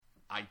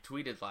I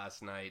tweeted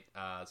last night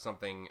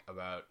something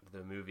about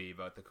the movie,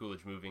 about the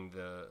Coolidge moving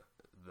the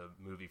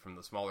movie from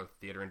the smaller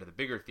theater into the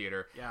bigger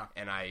theater. Yeah.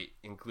 And I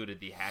included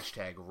the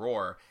hashtag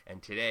roar.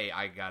 And today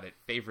I got it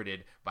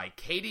favorited by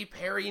Katy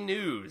Perry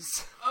News.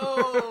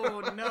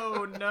 Oh,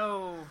 no.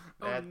 No.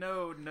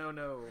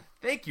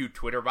 Thank you,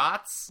 Twitter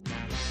bots.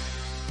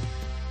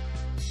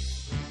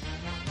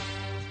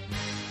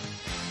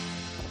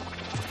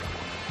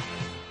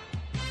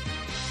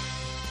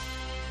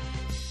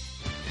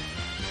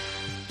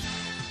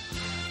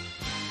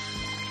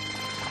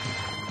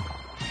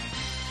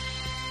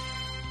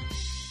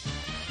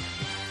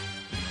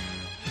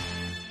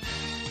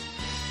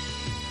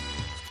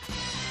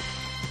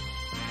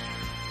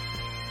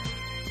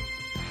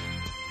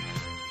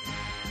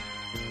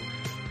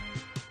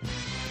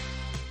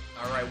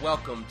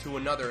 Welcome to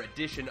another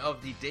edition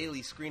of the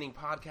Daily Screening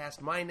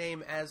Podcast. My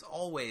name, as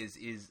always,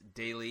 is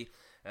Daily.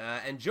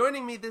 And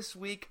joining me this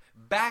week,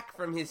 back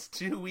from his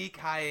 2-week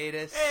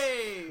hiatus,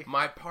 hey,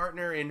 my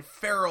partner in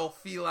feral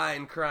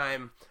feline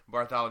crime,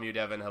 Bartholomew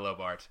Devon. Hello,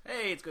 Bart.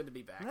 Hey, it's good to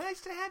be back. Nice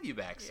to have you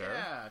back, sir.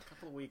 Yeah, a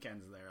couple of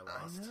weekends there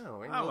lost. I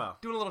know. Oh, well.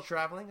 Doing a little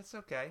traveling. It's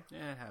okay.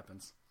 Yeah, it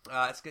happens.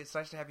 It's good. It's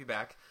nice to have you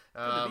back.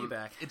 Good to be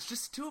back. It's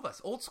just two of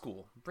us, old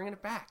school, bringing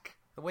it back.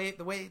 The way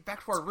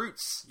back to our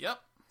roots. Yep.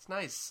 It's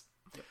nice.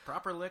 Yep,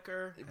 proper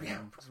liquor. Yeah,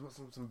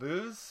 some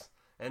booze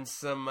and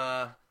some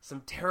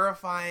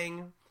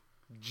terrifying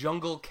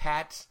jungle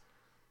cat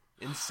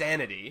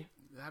insanity.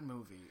 That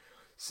movie.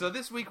 So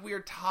this week we are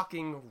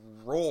talking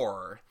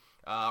Roar.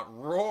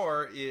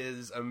 Roar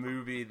is a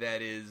movie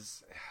that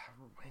is,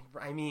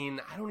 I mean,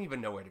 I don't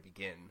even know where to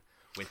begin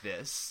with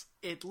this.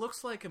 It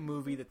looks like a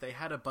movie that they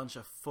had a bunch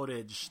of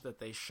footage that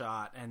they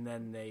shot, and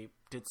then they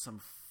did some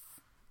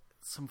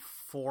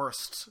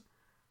forced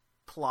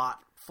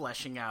plot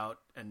fleshing out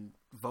and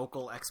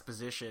vocal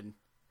exposition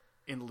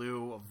in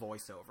lieu of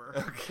voiceover.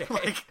 Okay.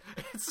 Like,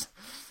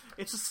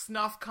 it's a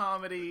snuff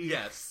comedy.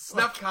 Yes,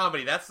 snuff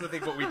comedy. That's the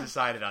thing what we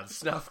decided on.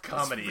 Snuff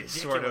comedy is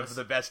sort of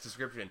the best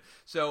description.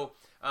 So,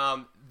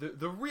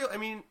 the real, I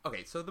mean,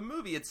 okay, so the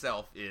movie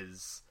itself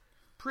is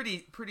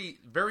pretty,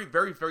 very,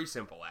 very, very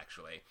simple,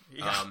 actually.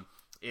 Yeah.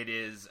 It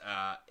is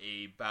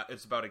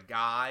it's about a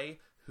guy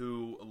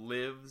who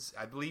lives,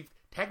 I believe,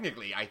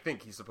 technically, I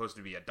think he's supposed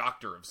to be a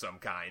doctor of some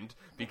kind,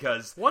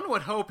 because one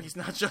would hope he's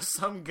not just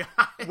some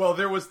guy. Well,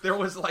 there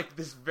was like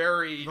this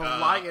very the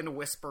lion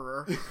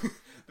whisperer.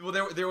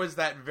 Well, there was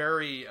that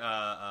very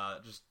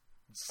just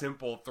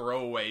simple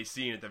throwaway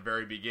scene at the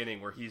very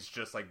beginning where he's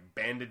just like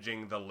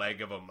bandaging the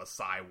leg of a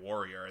Maasai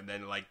warrior, and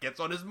then like gets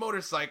on his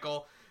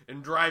motorcycle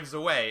and drives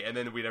away, and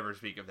then we never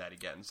speak of that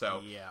again.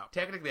 So yeah,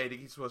 technically, I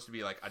think he's supposed to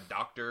be like a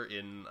doctor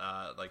in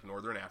like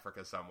northern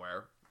Africa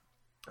somewhere,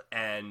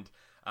 and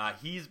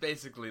he's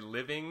basically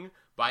living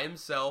by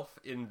himself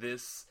in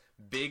this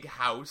big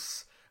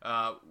house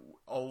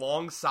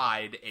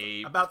alongside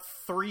about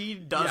 3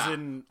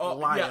 dozen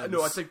lions. Yeah,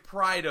 no, it's like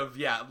pride of,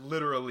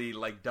 literally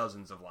like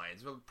dozens of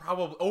lions.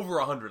 Probably over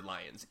 100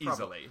 lions, easily.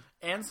 Probably.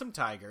 And some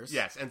tigers.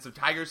 Yes, and some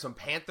tigers, some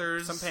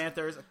panthers.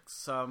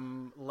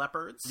 Some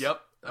leopards.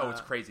 Yep. Oh,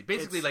 it's crazy.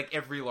 Basically, like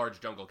every large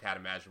jungle cat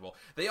imaginable.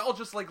 They all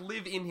just like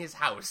live in his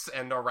house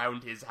and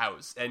around his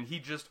house, and he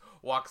just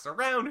walks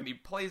around and he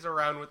plays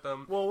around with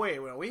them. Well, wait,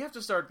 we have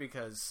to start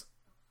because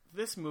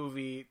this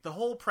movie, the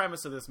whole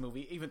premise of this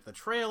movie, even the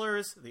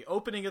trailers, the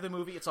opening of the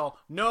movie, it's all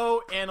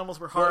no animals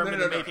were harmed in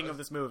the making of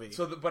this movie.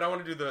 So, but I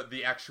want to do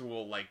the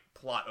actual like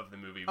plot of the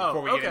movie before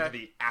we get into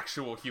the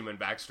actual human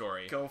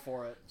backstory. Go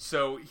for it.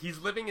 So he's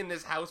living in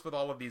this house with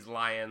all of these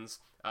lions.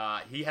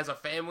 He has a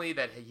family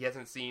that he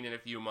hasn't seen in a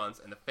few months,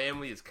 and the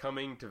family is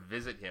coming to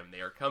visit him.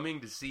 They are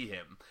coming to see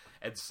him,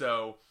 and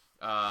so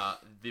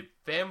the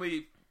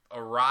family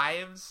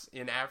arrives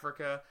in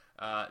Africa.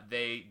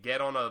 They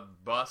get on a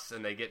bus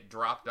and they get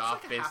dropped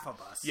off. Like half a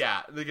bus.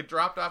 Yeah, they get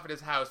dropped off at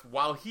his house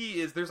while he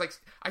is. There's like,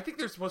 I think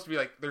there's supposed to be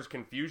like, there's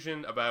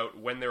confusion about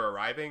when they're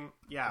arriving.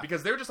 Yeah.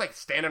 Because they're just like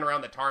standing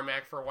around the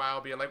tarmac for a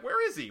while, being like,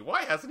 "Where is he?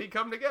 Why hasn't he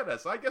come to get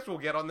us? I guess we'll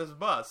get on this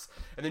bus."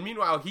 And then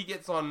meanwhile, he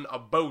gets on a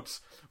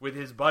boat with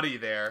his buddy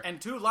there and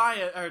two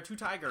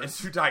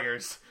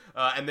tigers.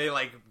 And they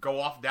like go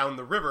off down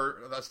the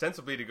river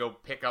ostensibly to go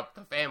pick up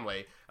the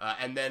family.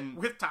 And then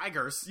with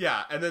tigers,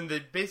 and then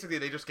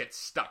they just get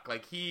stuck.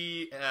 Like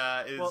he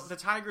is. Well, the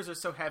tigers are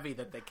so heavy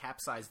that they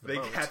capsize the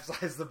boat. They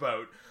capsize the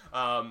boat.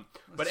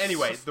 But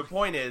anyway, the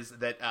point is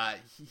that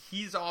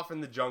he's off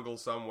in the jungle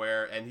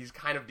somewhere, and he's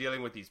kind of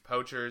dealing with these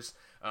poachers.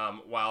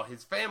 While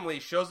his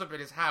family shows up at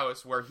his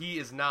house where he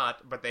is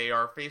not, but they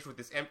are faced with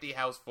this empty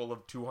house full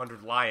of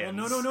 200 lions.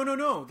 Well,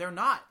 no, they're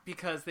not,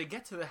 because they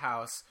get to the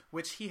house,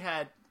 which he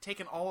had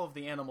taken all of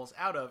the animals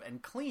out of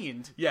and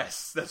cleaned.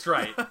 Yes, that's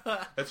right.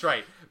 That's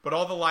right. But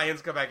all the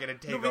lions come back in and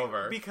take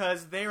over.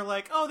 Because they're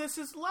like, "Oh, this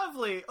is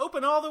lovely.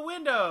 Open all the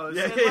windows."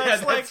 Yeah,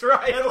 that's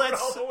right.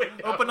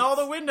 Open all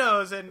the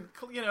windows and,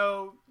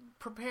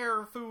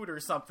 prepare food or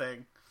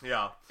something.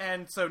 Yeah.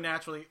 And so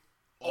naturally,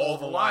 all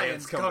the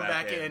lions come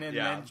back in and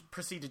then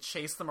proceed to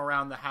chase them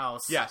around the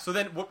house. Yeah, so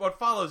then what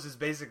follows is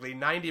basically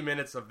 90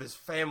 minutes of this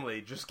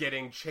family just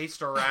getting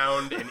chased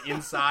around and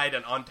inside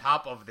and on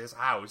top of this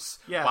house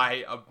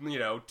by,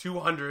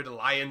 200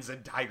 lions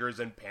and tigers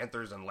and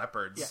panthers and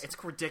leopards. Yeah,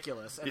 it's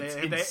ridiculous. And it's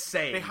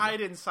insane. They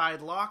hide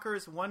inside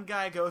lockers. One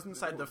guy goes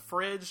inside the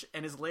fridge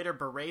and is later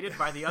berated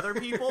by the other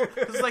people.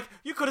 It's like,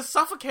 you could have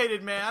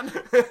suffocated, man.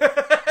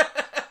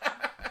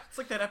 It's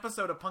like that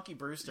episode of Punky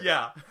Brewster.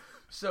 Yeah.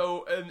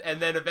 So,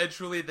 and then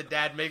eventually the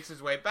dad makes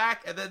his way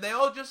back, and then they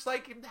all just,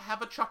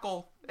 have a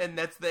chuckle, and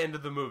that's the end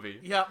of the movie.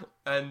 Yep.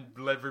 And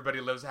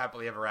everybody lives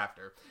happily ever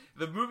after.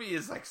 The movie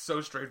is,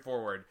 so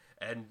straightforward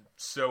and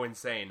so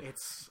insane.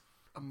 It's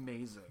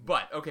amazing.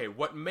 But, okay,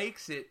 what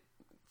makes it,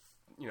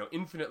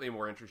 infinitely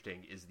more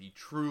interesting is the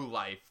true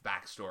life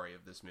backstory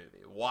of this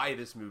movie. Why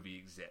this movie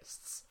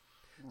exists.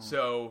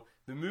 So,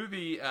 the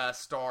movie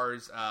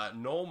stars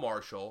Noel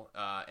Marshall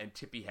and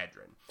Tippi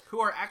Hedren. Who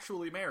are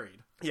actually married.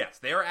 Yes,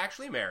 they are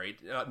actually married.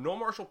 Noel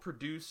Marshall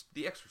produced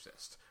The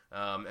Exorcist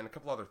and a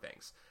couple other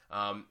things.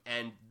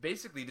 And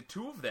basically, the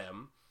two of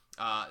them,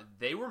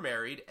 they were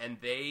married, and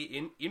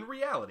they, in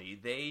reality,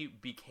 they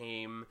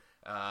became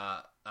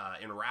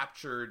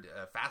enraptured,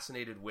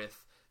 fascinated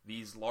with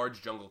these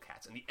large jungle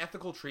cats and the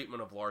ethical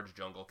treatment of large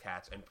jungle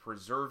cats and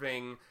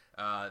preserving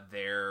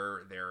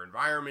their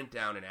environment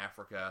down in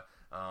Africa.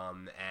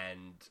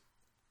 And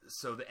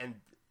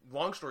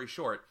long story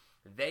short,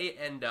 they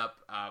end up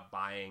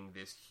buying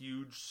this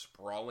huge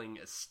sprawling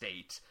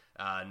estate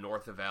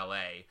north of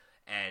LA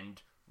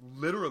and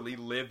literally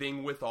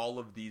living with all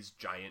of these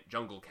giant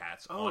jungle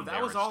cats. Oh,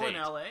 that was all in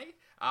LA?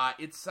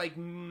 It's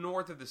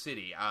north of the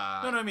city. No,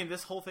 I mean,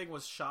 this whole thing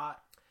was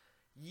shot.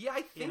 Yeah,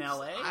 I think in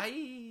LA.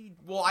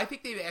 I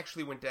think they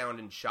actually went down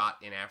and shot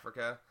in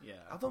Africa. Yeah.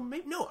 Although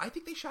I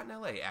think they shot in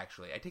LA.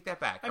 Actually, I take that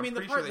back. I'm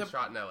pretty sure they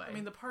shot in LA. I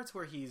mean, the parts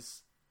where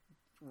he's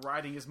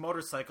riding his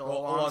motorcycle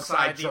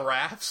alongside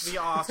giraffes, the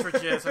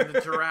ostriches and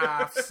the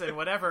giraffes and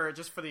whatever,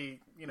 just for the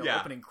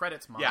opening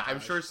credits montage. Yeah,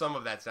 I'm sure some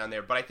of that's down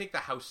there, but I think the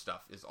house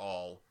stuff is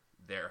all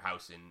their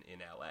house in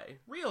LA.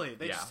 Really?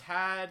 They just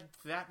had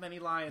that many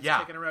lions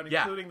kicking around,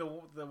 including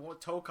the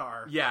tow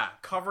car. Yeah,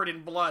 covered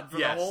in blood for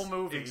the whole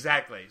movie.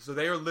 Exactly. So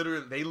they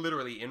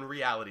literally in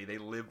reality they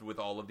lived with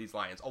all of these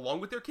lions along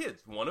with their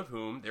kids. One of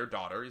whom, their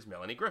daughter, is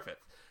Melanie Griffith,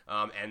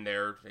 and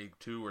their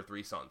 2 or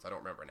 3 sons. I don't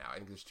remember now. I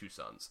think there's 2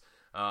 sons.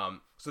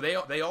 So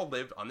they all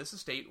lived on this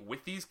estate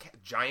with these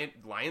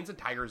giant lions and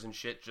tigers and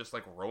shit, just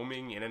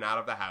roaming in and out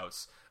of the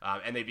house.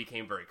 And they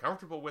became very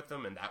comfortable with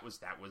them, and that was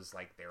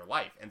their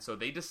life. And so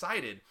they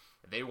decided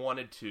they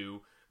wanted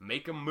to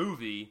make a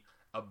movie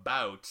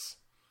about,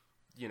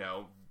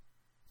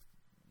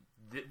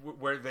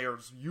 where they're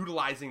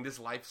utilizing this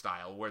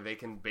lifestyle, where they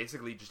can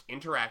basically just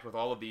interact with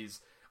all of these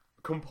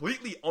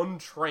completely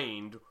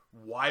untrained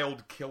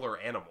wild killer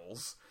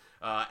animals,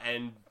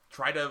 and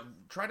try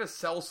to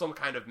sell some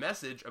kind of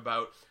message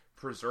about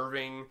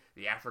preserving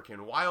the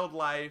African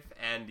wildlife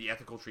and the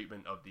ethical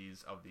treatment of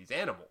these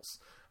animals.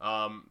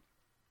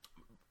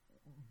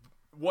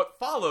 What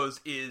follows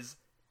is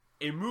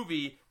a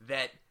movie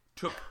that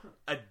took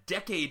a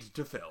decade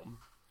to film.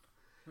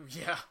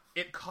 Yeah.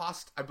 It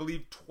cost, I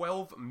believe,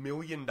 $12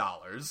 million.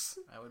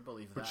 I would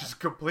believe that. Which is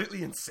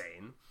completely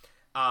insane.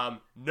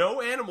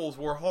 No animals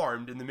were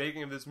harmed in the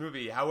making of this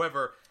movie.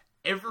 However,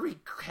 every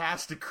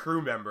cast and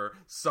crew member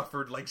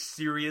suffered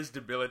serious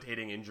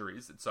debilitating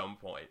injuries at some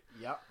point.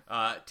 Yep.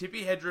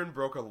 Tippi Hedren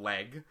broke a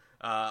leg.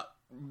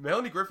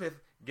 Melanie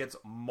Griffith gets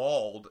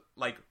mauled,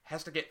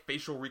 has to get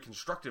facial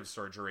reconstructive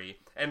surgery,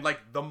 and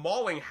the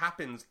mauling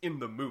happens in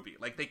the movie.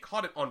 They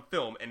caught it on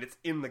film and it's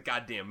in the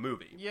goddamn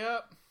movie.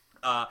 Yep.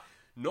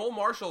 Noel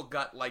Marshall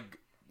got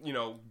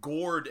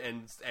gored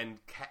and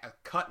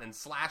cut and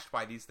slashed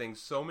by these things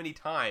so many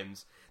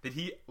times that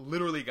he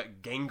literally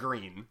got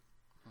gangrene.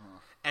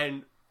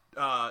 And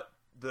the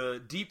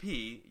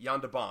DP, Jan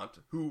de Bont,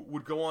 who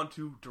would go on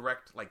to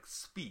direct,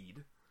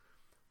 Speed,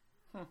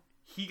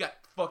 he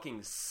got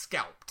fucking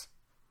scalped.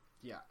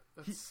 Yeah.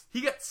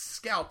 He got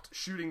scalped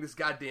shooting this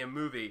goddamn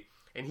movie,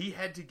 and he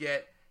had to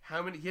get, He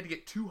had to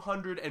get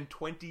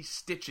 220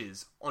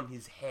 stitches on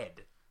his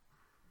head.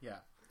 Yeah.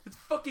 It's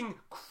fucking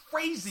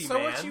crazy, so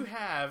man. So what you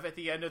have at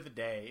the end of the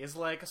day is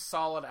a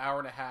solid hour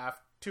and a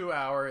half, 2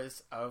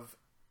 hours of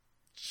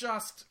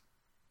just...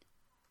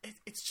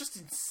 It's just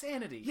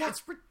insanity. Yeah.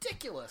 It's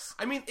ridiculous.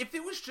 I mean, if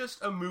it was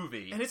just a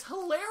movie... And it's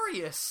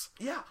hilarious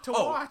to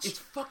watch. It's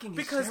fucking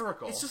because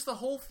hysterical. It's just the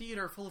whole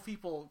theater full of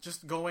people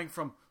just going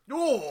from,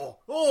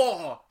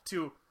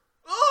 to,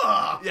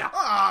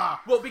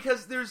 Well,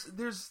 because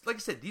there's like I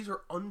said, these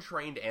are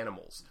untrained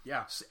animals.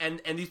 Yeah.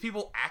 And these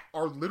people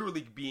are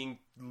literally being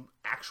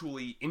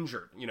actually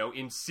injured,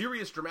 in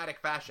serious dramatic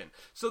fashion.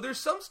 So there's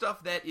some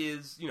stuff that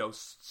is,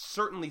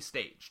 certainly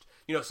staged.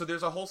 So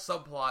there's a whole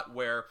subplot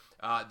where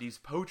these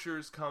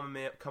poachers come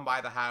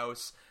by the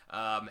house,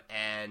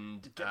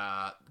 and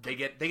they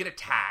get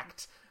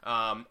attacked,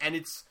 and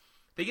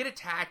they get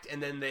attacked,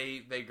 and then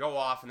they go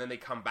off, and then they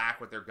come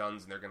back with their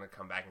guns, and they're going to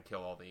come back and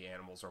kill all the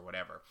animals or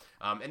whatever.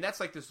 And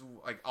that's like this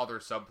like other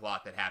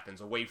subplot that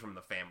happens away from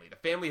the family. The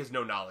family has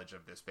no knowledge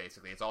of this,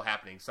 basically. It's all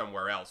happening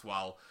somewhere else,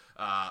 while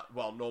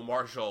Noel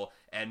Marshall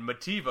and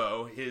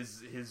Motivo,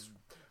 his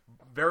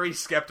very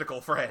skeptical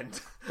friend,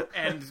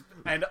 and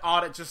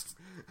just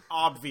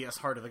obvious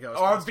heart of the Ghostbusters.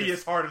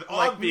 Obvious heart.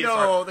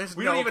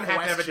 We don't even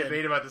have to have a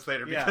debate about this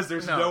later because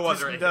there's no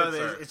other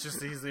answer. It's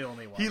just he's the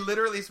only one. He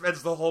literally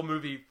spends the whole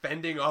movie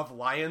fending off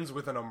lions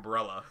with an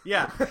umbrella.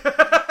 Yeah.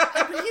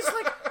 But he's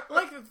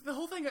like the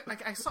whole thing.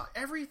 Like I saw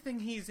everything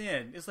he's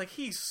in is like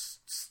he's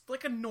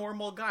like a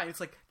normal guy. It's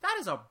like that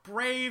is a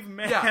brave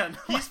man. Yeah.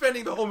 He's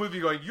spending the whole movie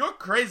going, "You're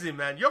crazy,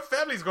 man. Your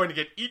family's going to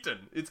get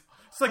eaten." It's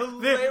like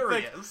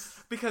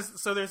hilarious. Because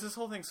there's this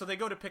whole thing. So they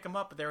go to pick him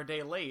up, but they're a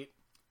day late.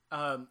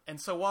 And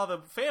so while the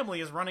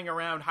family is running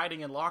around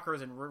hiding in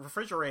lockers and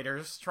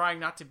refrigerators trying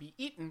not to be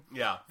eaten,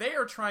 they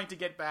are trying to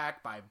get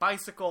back by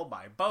bicycle,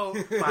 by boat,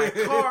 by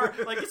car.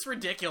 Like, it's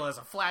ridiculous.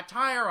 A flat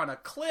tire on a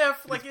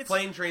cliff. Like, it's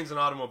plane, trains, and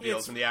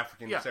automobiles in the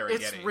African Serengeti.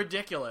 It's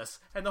ridiculous.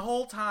 And the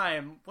whole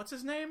time, what's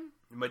his name?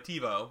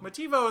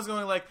 Motivo is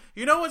going like,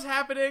 you know what's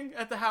happening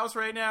at the house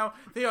right now?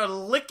 They are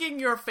licking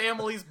your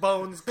family's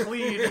bones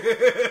clean.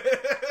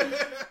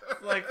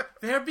 Like,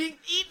 they're being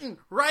eaten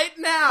right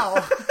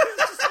now.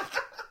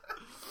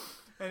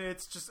 And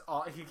it's just,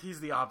 he's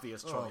the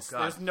obvious choice.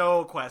 There's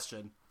no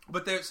question.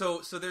 But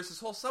so there's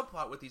this whole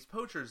subplot with these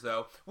poachers,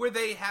 though, where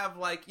they have,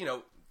 like, you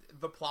know,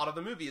 the plot of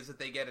the movie is that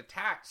they get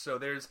attacked. So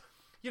there's,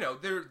 you know,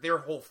 their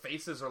whole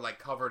faces are, like,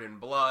 covered in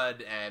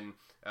blood, and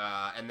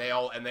they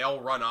all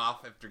run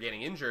off after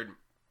getting injured.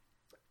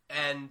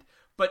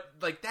 But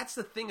like, that's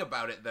the thing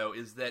about it, though,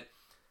 is that,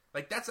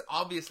 like, that's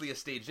obviously a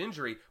staged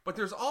injury, but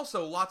there's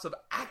also lots of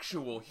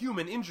actual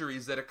human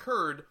injuries that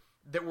occurred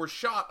that were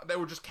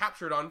just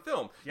captured on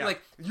film. Yeah.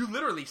 Like, you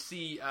literally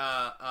see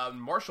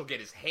Marshall get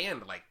his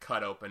hand, like,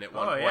 cut open at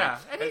one point. Yeah.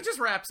 And he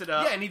just wraps it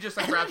up. Yeah, and he just,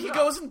 like, wraps it up. He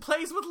goes and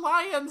plays with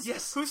lions.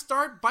 Yes. Who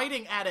start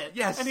biting at it.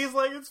 Yes. And he's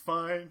like, it's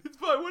fine. It's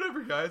fine,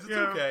 whatever, guys. It's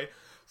okay.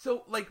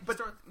 So, like,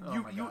 but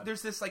you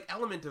there's this, like,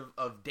 element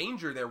of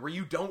danger there where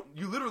you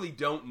literally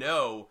don't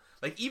know,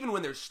 like, even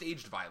when there's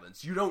staged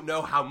violence, you don't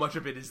know how much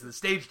of it is the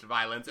staged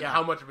violence and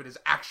how much of it is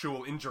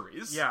actual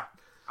injuries. Yeah.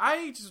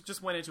 I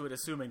just went into it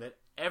assuming that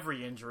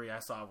every injury I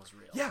saw was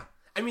real. Yeah.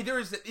 I mean,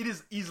 it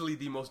is easily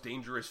the most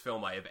dangerous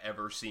film I have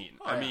ever seen.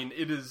 I mean,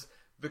 it is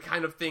the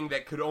kind of thing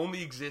that could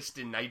only exist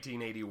in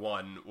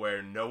 1981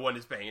 where no one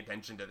is paying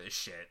attention to this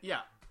shit.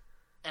 Yeah.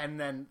 And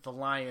then the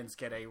Lions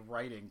get a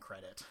writing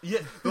credit. Yeah,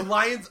 the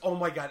Lions, oh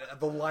my god,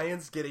 the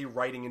Lions get a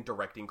writing and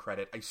directing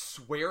credit. I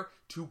swear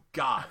to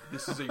God,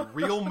 this is a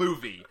real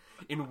movie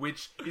in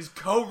which is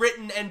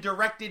co-written and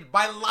directed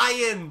by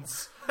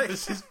lions.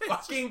 This is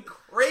fucking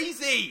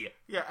crazy.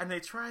 Yeah, and they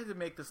tried to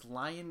make this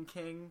Lion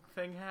King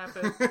thing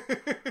happen.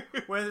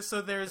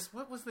 There's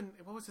what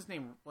was his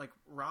name? Like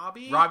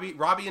Robbie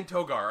and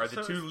Togar are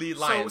the two lead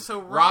lions. So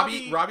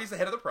Robbie's the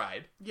head of the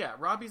pride. Yeah,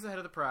 Robbie's the head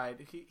of the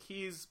pride.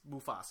 He's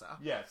Mufasa.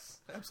 Yes,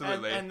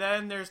 absolutely. And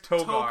then there's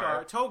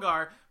Togar,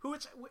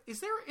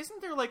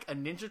 isn't there like a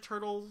Ninja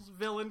Turtles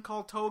villain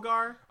called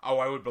Togar? Oh,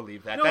 I would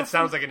believe that. That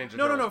sounds like a Ninja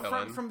Turtles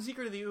villain. From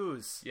Secret of the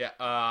Ooze.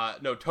 Yeah,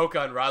 no,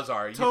 Toka and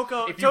Razar.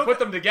 If you put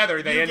them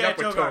together, they end up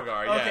with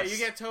Togar. Okay, you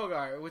get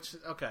Togar,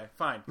 okay,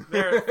 fine.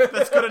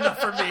 That's good enough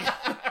for me.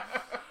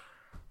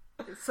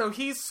 So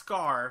he's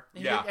Scar,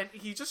 and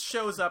he just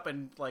shows up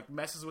and like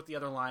messes with the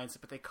other lions,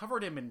 but they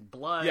covered him in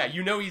blood. Yeah,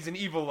 you know he's an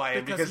evil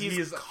lion because he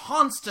is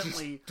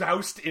constantly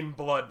doused in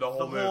blood the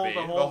whole movie.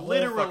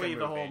 Literally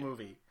the whole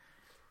movie.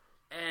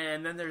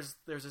 And then there's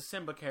a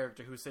Simba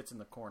character who sits in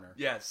the corner.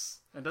 Yes.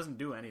 And doesn't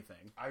do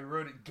anything. I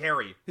wrote it.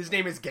 Gary. His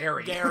name is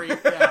Gary.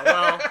 Yeah,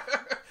 well...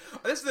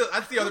 That's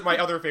my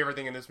other favorite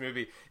thing in this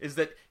movie, is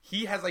that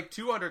he has like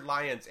 200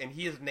 lions, and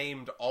he has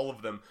named all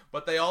of them,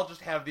 but they all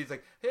just have these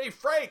like, hey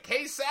Frank,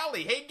 hey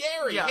Sally, hey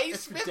Gary, hey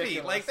Smithy.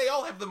 Ridiculous. Like, they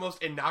all have the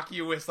most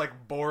innocuous,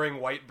 like, boring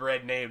white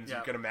bread names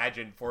you can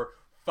imagine for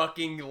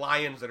fucking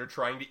lions that are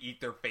trying to eat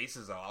their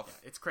faces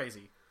off. Yeah, it's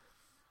crazy.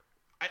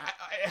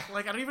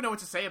 I don't even know what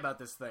to say about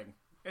this thing.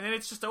 And then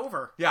it's just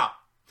over. Yeah.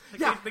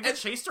 They get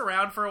chased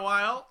around for a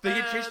while.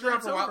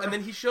 And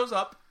then he shows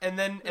up, and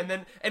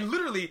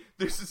literally,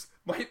 there's this,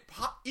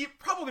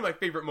 probably my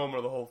favorite moment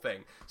of the whole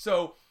thing.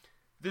 So,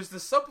 there's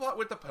this subplot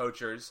with the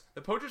poachers.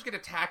 The poachers get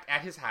attacked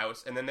at his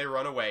house, and then they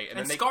run away. And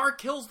then Scar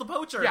kills the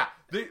poacher. Yeah.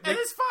 And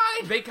it's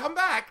fine. They come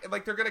back,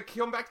 like, they're gonna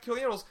come back to kill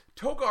the animals.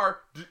 Togar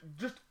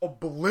just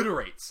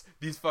obliterates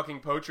these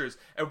fucking poachers.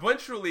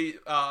 Eventually,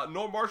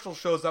 Noel Marshall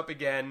shows up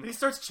again. And he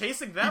starts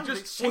chasing them.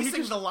 He's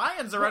chasing the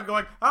lions around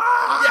going,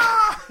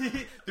 ah!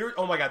 Yeah.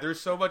 Oh my god,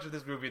 there's so much of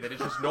this movie that is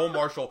just Noel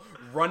Marshall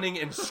running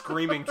and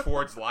screaming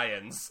towards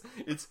lions.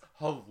 It's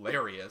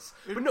hilarious.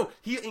 But no,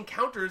 he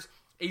encounters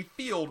a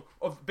field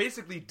of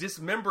basically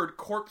dismembered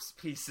corpse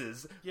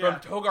pieces from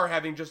Togar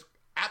having just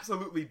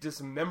absolutely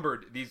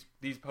dismembered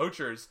these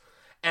poachers.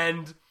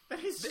 And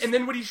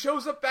then when he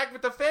shows up back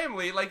with the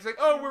family, like, he's like,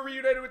 oh, we're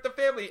reunited with the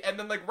family. And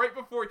then, like, right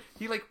before,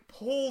 he, like,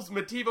 pulls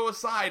Motivo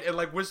aside and,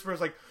 like,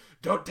 whispers, like,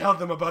 don't tell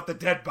them about the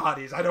dead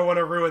bodies. I don't want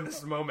to ruin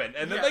this moment.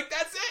 And then,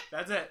 that's it.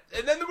 That's it.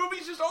 And then the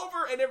movie's just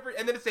over, and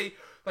then it's a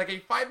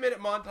 5-minute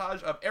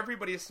montage of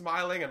everybody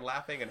smiling and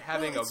laughing and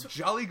having a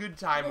jolly good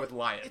time with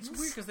lions. It's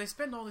weird because they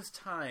spend all this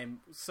time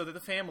so that the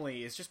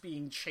family is just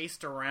being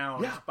chased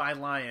around by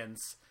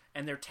lions,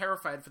 and they're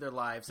terrified for their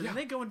lives. And then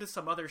they go into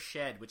some other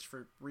shed, which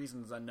for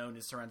reasons unknown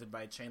is surrounded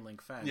by a chain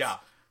link fence. Yeah.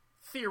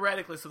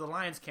 Theoretically, so the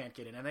lions can't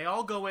get in. And they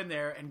all go in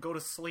there and go to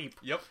sleep.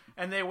 Yep.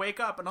 And they wake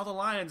up, and all the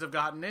lions have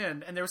gotten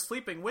in, and they're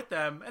sleeping with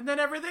them, and then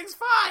everything's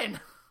fine.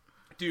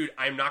 Dude,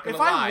 I'm not gonna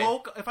lie.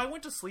 If I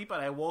went to sleep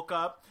and I woke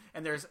up,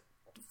 and there's,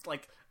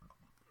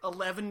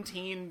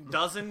 11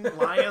 dozen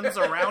lions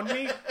around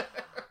me,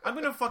 I'm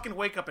gonna fucking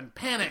wake up and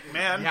panic,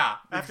 man. Yeah,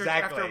 after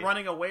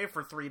running away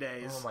for 3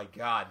 days. Oh my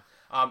god.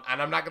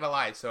 And I'm not gonna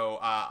lie. So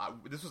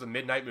this was a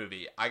midnight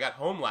movie. I got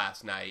home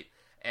last night,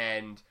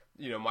 and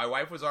my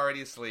wife was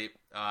already asleep,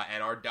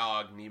 and our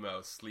dog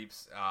Nemo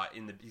sleeps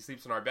he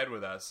sleeps in our bed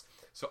with us.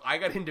 So I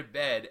got into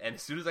bed, and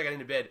as soon as I got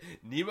into bed,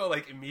 Nemo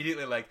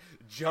immediately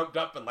jumped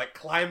up and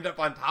climbed up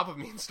on top of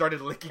me and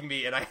started licking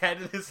me, and I had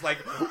this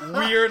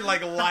weird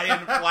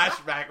lion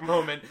flashback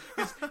moment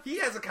because he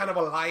has a kind of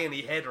a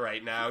lion-y head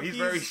right now. He's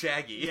very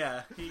shaggy.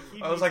 Yeah,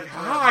 I was like,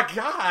 oh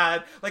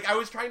god! I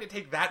was trying to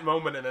take that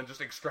moment and then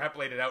just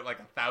extrapolate it out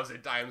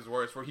 1,000 times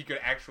worse, where he could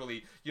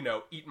actually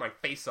eat my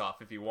face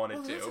off if he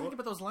wanted to. That's the thing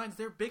about those lions;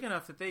 they're big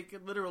enough that they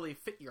could literally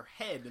fit your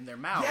head in their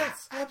mouths.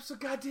 Yes,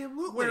 absolutely.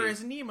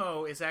 Whereas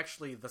Nemo is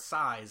actually the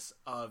size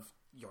of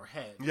your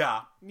head.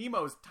 Yeah.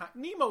 Nemo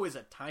is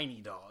a tiny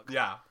dog.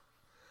 Yeah.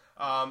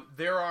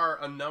 There are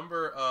a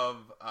number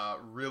of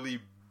really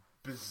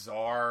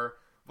bizarre,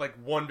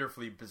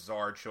 wonderfully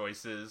bizarre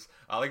choices.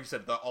 Like you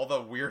said, all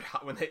their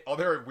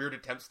weird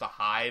attempts to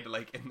hide,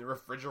 in the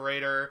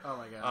refrigerator. Oh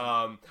my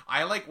god.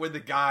 I like when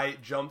the guy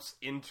jumps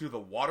into the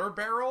water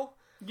barrel.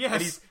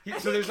 Yes.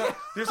 And so there's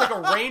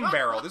a rain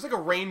barrel. There's a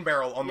rain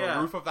barrel on the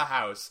roof of the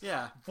house.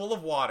 Yeah. Full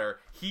of water.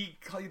 They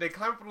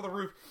climb up onto the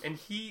roof, and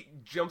he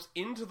jumps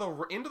into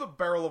the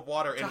barrel of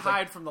water to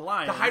hide from the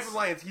lions. To hide from the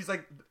lions. He's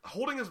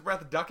holding his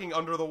breath, ducking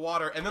under the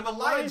water, and then the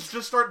lions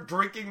just start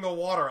drinking the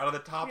water out of the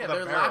top of the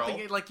barrel. They're lapping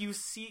it. You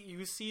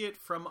see it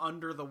from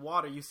under the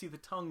water. You see the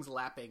tongues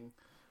lapping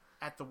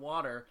at the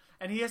water,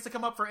 and he has to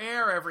come up for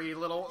air every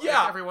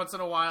once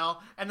in a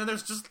while, and then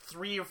there's just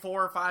 3 or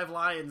 4 or 5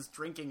 lions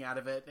drinking out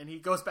of it, and he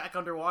goes back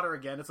underwater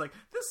again. It's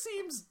this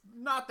seems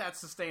not that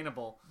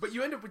sustainable. But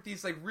you end up with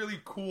these really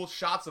cool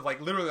shots of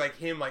literally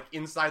him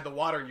inside the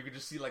water, and you can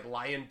just see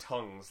lion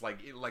tongues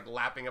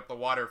lapping up the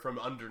water from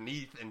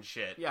underneath and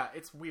shit. Yeah,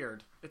 it's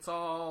weird. It's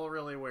all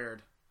really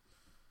weird.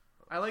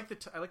 I like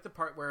the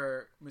part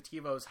where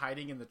Mativo's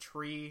hiding in the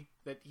tree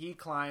that he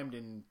climbed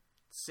in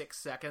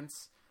 6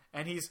 seconds,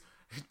 and he's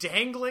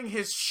dangling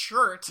his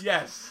shirt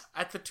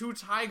at the 2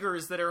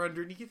 tigers that are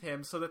underneath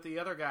him so that the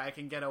other guy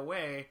can get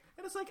away.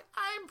 And it's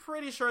I'm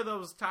pretty sure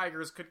those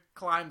tigers could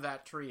climb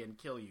that tree and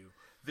kill you.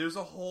 There's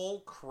a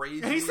whole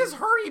crazy... And he says,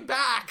 hurry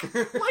back!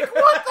 What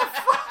the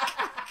fuck?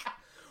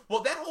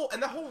 Well, that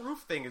whole roof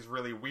thing is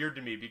really weird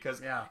to me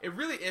because it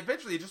really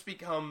eventually just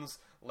becomes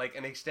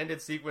an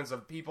extended sequence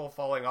of people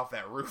falling off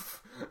that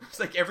roof. It's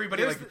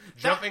everybody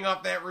jumping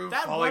off that roof,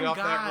 falling off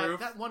that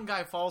roof. That one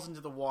guy falls into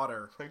the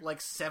water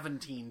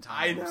 17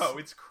 times. I know,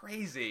 it's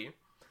crazy.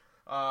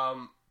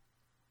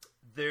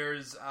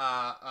 There's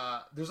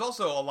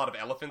also a lot of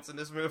elephants in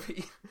this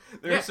movie.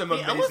 There's some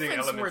amazing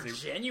elements.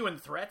 Were genuine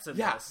threats in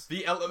this.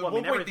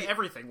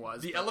 Everything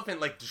was. The elephant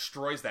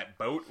destroys that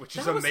boat, which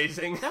is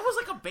amazing. That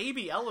was a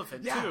baby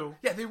elephant too.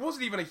 Yeah, there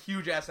wasn't even a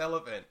huge ass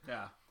elephant.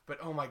 Yeah, but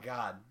oh my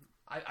god,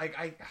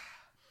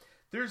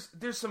 there's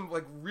some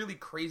really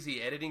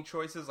crazy editing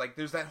choices.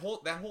 There's that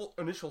whole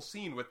initial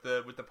scene with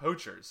the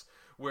poachers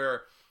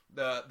where.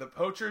 The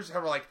poachers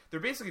have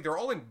they're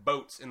all in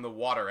boats in the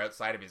water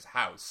outside of his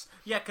house.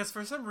 Yeah, because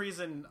for some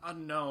reason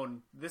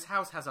unknown, this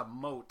house has a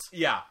moat.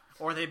 Yeah.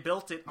 Or they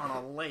built it on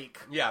a lake.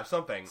 Yeah,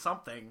 something.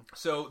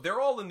 So they're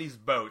all in these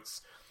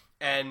boats,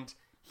 and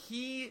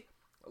he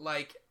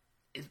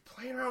is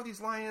playing around with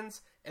these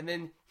lions, and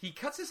then he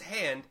cuts his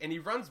hand, and he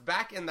runs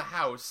back in the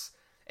house,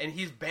 and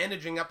he's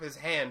bandaging up his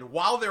hand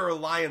while there are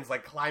lions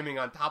climbing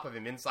on top of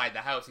him inside the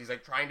house. He's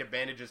trying to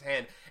bandage his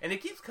hand, and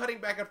it keeps cutting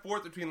back and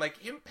forth between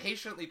him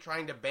patiently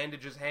trying to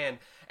bandage his hand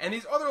and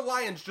these other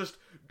lions just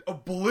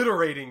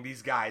obliterating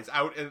these guys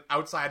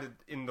outside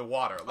in the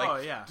water,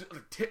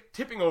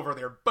 tipping over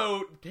their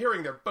boat,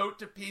 tearing their boat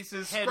to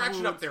pieces,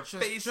 scratching up their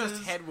faces,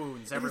 just head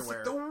wounds everywhere.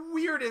 It's the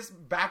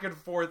weirdest back and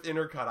forth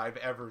intercut I've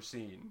ever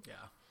seen. Yeah.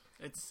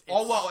 It's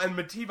all while, and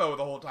Mativo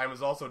the whole time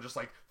is also just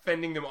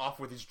fending them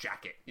off with his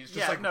jacket. He's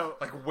just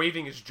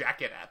waving his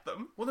jacket at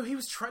them. Well, no, he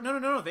was trying.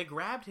 No. They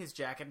grabbed his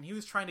jacket and he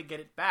was trying to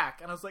get it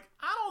back. And I was like,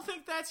 I don't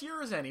think that's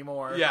yours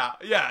anymore. Yeah,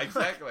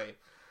 exactly.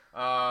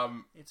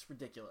 It's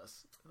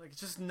ridiculous.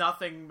 Just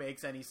nothing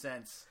makes any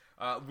sense.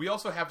 We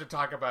also have to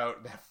talk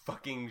about that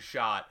fucking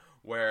shot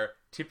where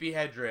Tippi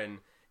Hedren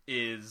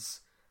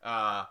is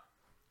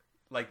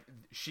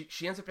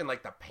she ends up in the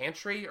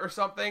pantry or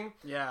something.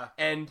 Yeah,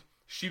 and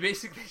she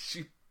basically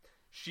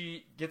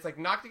she gets like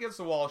knocked against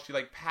the wall. She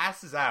like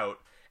passes out.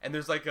 And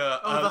there's like the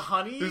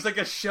honey? There's like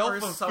a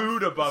shelf of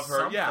food above her.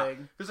 Something. Yeah.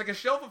 There's like a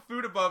shelf of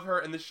food above her,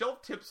 and the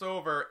shelf tips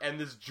over, and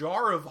this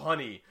jar of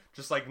honey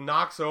just like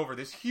knocks over.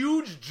 This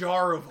huge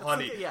jar of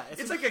honey.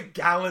 It's like a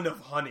gallon of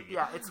honey.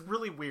 Yeah, it's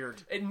really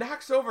weird. It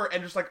knocks over,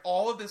 and just like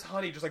all of this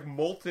honey, just like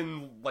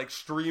molten like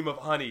stream of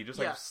honey, just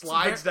like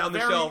slides down the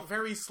shelf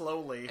very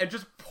slowly, and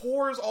just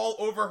pours all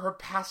over her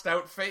passed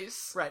out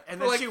face. Right, and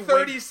for then like she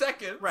 30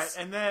 seconds. Right,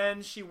 and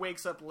then she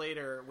wakes up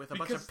later with a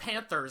bunch of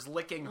panthers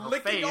licking her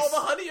face, licking all the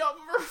honey off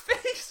of her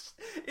face.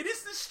 It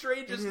is the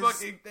strangest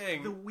fucking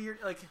thing. The weird,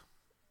 like,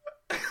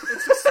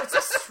 it's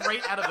just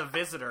straight out of The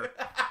Visitor.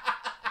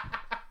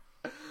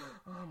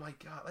 Oh my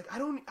god! Like I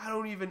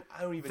don't even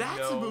That's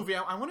know. a movie.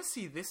 I want to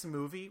see this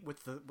movie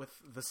with the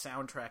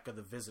soundtrack of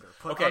The Visitor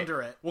put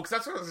under it. Well,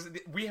 because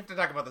we have to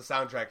talk about the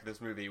soundtrack of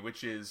this movie,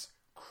 which is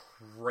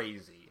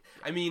crazy.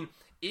 I mean,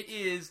 it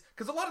is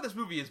because a lot of this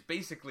movie is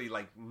basically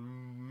like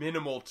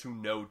minimal to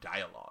no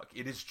dialogue.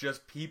 It is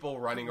just people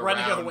running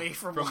around away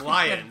from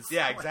lions.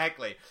 Yeah,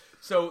 exactly.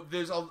 So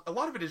there's a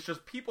lot of it is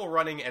just people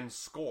running and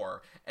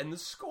score, and the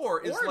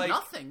score is like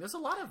nothing. There's a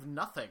lot of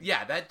nothing.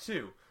 Yeah, that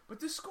too. But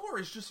the score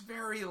is just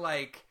very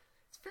like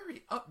it's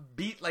very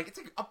upbeat. Like it's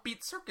like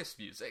upbeat circus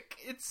music.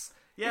 It's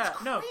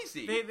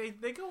crazy. No,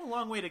 they go a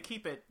long way to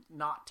keep it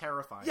not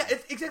terrifying. Yeah,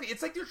 exactly.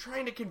 It's like they're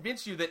trying to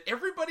convince you that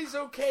everybody's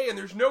okay and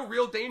there's no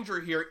real danger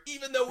here,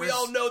 even though we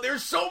all know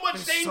there's so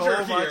much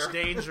danger here. So much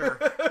danger.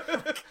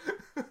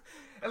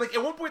 And like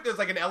at one point, there's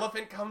like an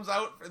elephant comes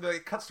out.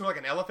 It cuts to like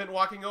an elephant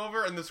walking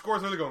over, and the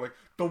score's really going like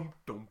dum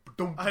dum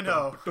dum. I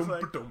know.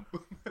 Dum dum.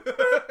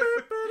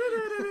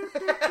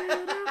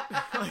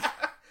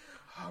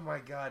 Oh my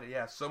god!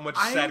 Yeah, so much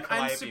sad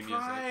calliope music.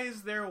 I'm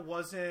surprised there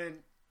wasn't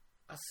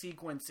a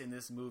sequence in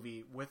this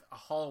movie with a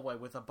hallway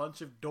with a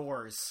bunch of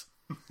doors.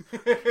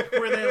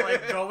 Where they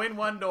like go in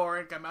one door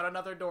and come out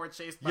another door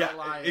chased by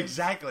lions.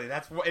 Exactly.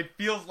 That's what it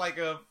feels like.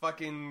 A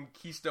fucking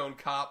Keystone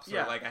Cops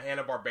or like a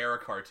Hanna-Barbera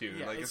cartoon,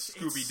 like a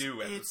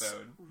Scooby-Doo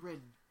episode.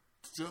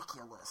 It's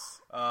ridiculous.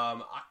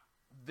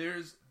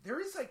 There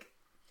is like,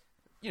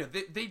 you know,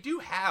 they do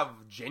have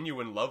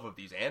genuine love of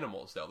these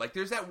animals though. Like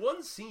there's that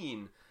one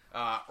scene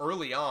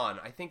early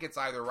on, I think it's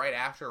either right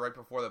after or right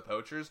before the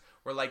poachers,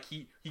 where like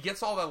he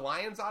gets all the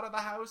lions out of the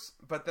house,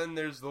 but then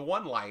there's the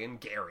one lion,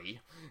 Gary,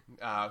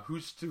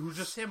 who's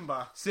just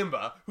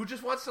Simba, who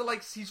just wants to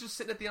like he's just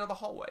sitting at the end of the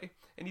hallway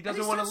and he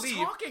doesn't want to leave.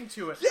 Talking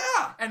to it,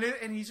 yeah,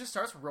 and he just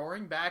starts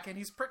roaring back, and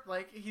he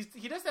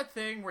does that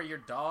thing where your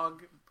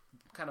dog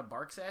kind of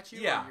barks at you,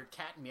 or your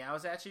cat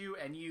meows at you,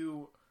 and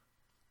you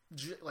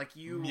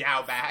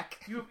meow back.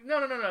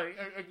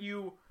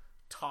 You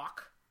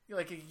talk.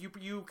 Like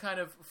you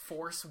kind of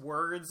force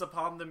words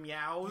upon the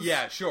meows.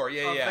 Yeah, sure,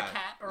 yeah. The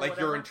cat or like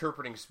whatever. You're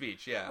interpreting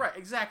speech, yeah. Right,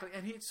 exactly.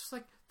 And he's just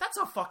like, "That's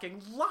a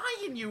fucking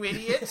lion, you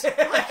idiot!"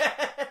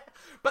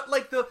 But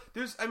like a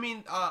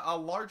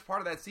large part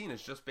of that scene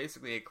is just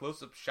basically a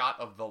close-up shot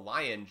of the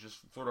lion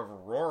just sort of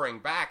roaring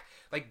back,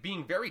 like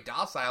being very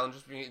docile and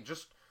just being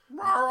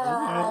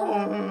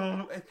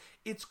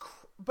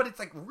But it's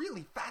like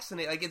really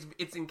fascinating. Like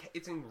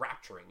it's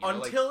enrapturing.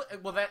 Until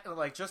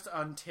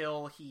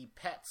he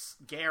pets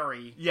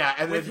Gary. Yeah,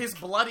 and with his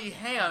bloody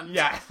hand.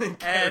 Yeah,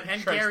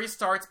 and Gary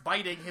starts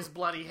biting his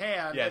bloody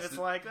hand. Yes, and it's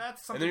like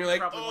that's something. And then you're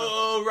like,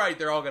 oh right,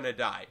 they're all gonna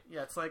die.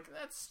 Yeah, it's like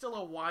that's still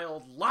a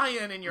wild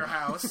lion in your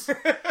house.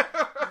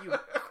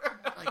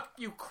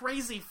 you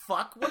crazy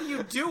fuck! What are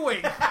you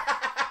doing?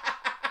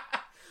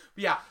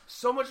 Yeah,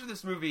 so much of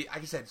this movie,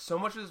 like I said,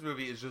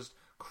 is just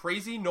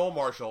crazy Noel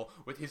Marshall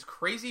with his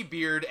crazy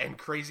beard and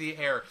crazy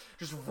hair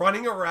just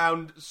running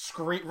around,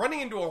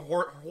 running into a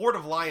horde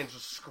of lions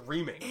just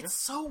screaming. It's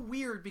so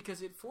weird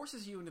because it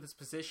forces you into this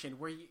position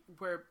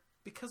where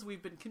because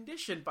we've been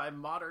conditioned by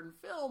modern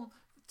film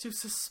to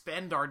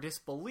suspend our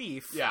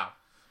disbelief. Yeah.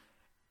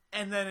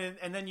 And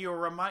then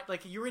you're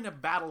you're in a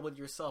battle with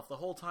yourself the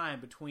whole time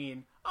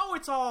between, oh,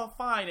 it's all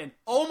fine, and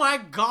oh my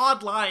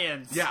god,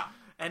 lions. Yeah.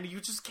 And you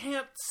just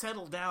can't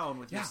settle down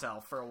with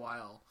yourself for a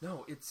while.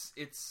 No, it's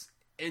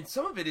and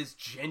some of it is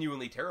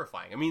genuinely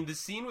terrifying. I mean, the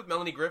scene with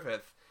Melanie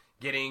Griffith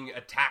getting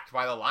attacked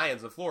by the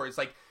lions on the floor is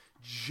like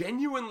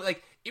genuinely,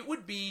 like it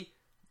would be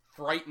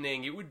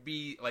frightening. It would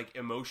be like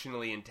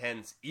emotionally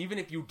intense, even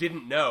if you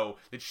didn't know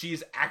that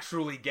she's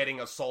actually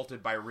getting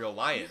assaulted by real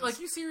lions. Like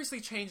you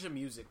seriously change a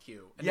music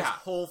cue, and this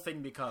whole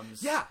thing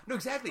becomes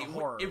exactly.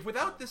 Horror. If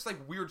without this like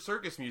weird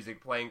circus music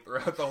playing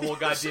throughout the whole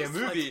goddamn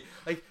movie,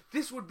 like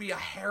this would be a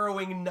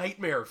harrowing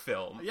nightmare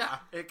film. Yeah,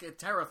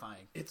 it's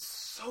terrifying. It's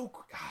so.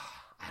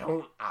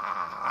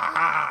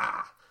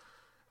 I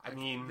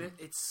mean,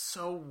 it's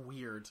so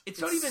weird.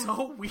 It's not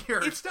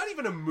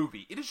even a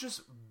movie. It is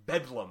just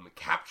bedlam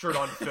captured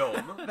on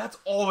film. That's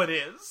all it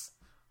is.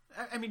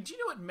 I mean, do you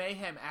know what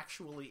mayhem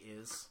actually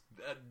is?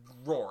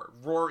 Roar.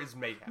 Roar is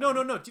mayhem. No.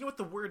 Do you know what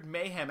the word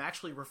mayhem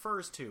actually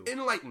refers to?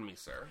 Enlighten me,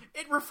 sir.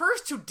 It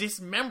refers to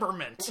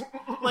dismemberment.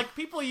 Like,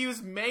 people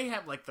use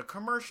mayhem, like the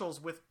commercials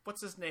with,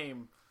 what's his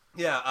name?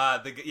 Yeah, I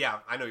know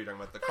what you're talking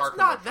about. The car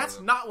commercial. That's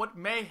not what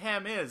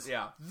mayhem is.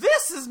 Yeah.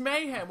 This is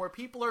mayhem, where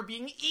people are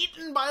being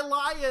eaten by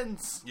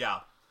lions. Yeah.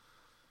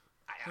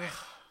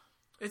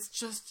 It's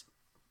just,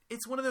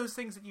 it's one of those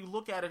things that you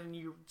look at it and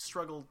you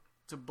struggle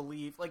to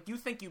believe. Like, you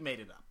think you made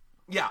it up.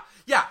 Yeah.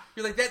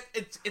 You're like, that.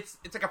 It's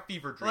like a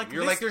fever dream. Like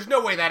you're like, there's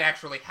no way that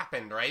actually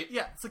happened, right?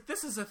 Yeah, it's like,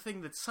 this is a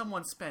thing that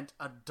someone spent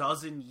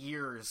 12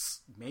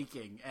 years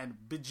making and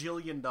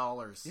bajillion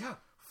dollars. Yeah.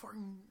 For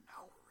no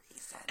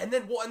reason. And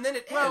then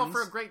it ends. Well,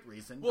 for a great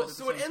reason. Well,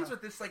 so it ends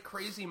with this, like,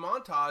 crazy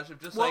montage of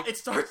just, it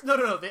starts...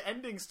 No. The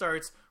ending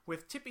starts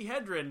with Tippi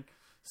Hedren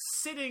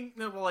sitting,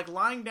 like,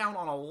 lying down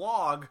on a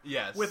log.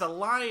 Yes. With a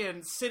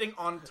lion sitting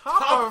on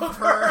top of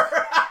her.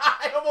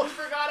 I almost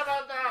forgot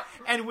about that.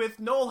 And with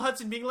Noel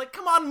Hudson being like,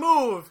 come on,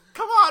 move!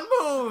 Come on,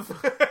 move!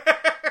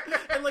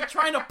 And, like,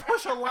 trying to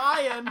push a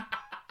lion.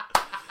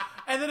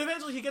 And then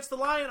eventually he gets the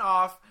lion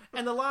off,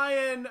 and the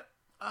lion,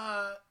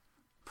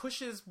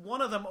 pushes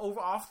one of them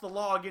off the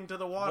log into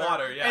the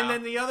water. Yeah. And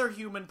then the other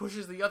human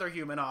pushes the other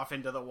human off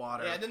into the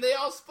water. Yeah, and then they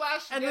all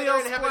splash together and they all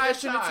and have a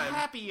splash good and time. it's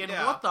happy. And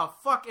what the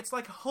fuck? It's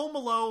like Home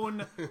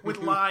Alone with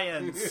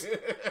lions.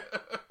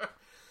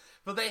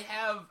 But they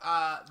have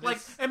this... Like,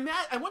 and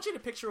Matt, I want you to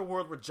picture a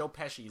world where Joe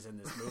Pesci's in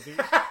this movie.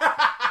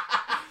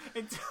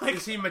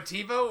 Is he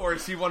Mativo or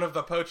is he one of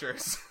the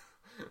poachers?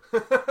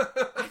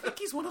 I think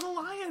he's one of the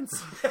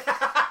lions.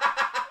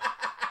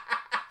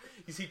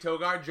 Is he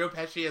Togar? Joe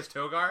Pesci as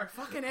Togar?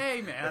 Fucking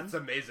A, man. That's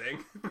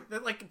amazing.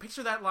 Like,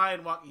 picture that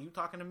lion walking. You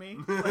talking to me?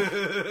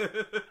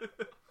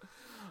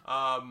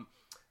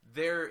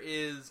 There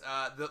is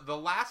the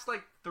last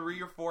like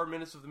 3 or 4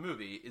 minutes of the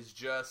movie is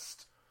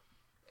just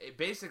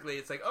basically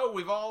it's like, oh,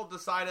 we've all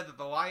decided that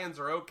the lions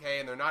are okay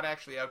and they're not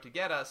actually out to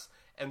get us,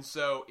 and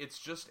so it's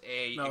just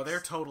a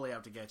they're totally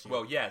out to get you.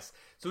 Well, yes.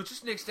 So it's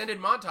just an extended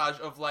montage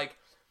of like,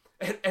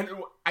 and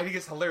I think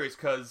it's hilarious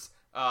because.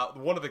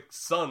 One of the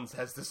sons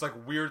has this like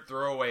weird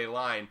throwaway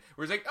line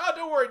where he's like, "Oh,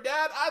 don't worry,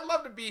 Dad. I'd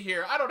love to be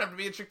here. I don't have to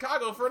be in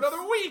Chicago for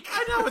another week."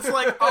 I know, it's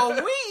like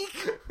a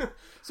week.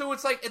 So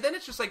it's like, and then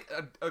it's just like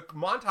a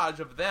montage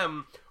of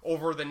them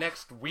over the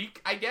next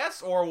week, I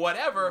guess, or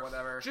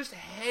whatever, just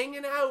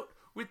hanging out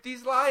with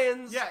these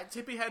lions. Yeah,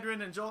 Tippi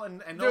Hedren and Joel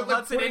and Noel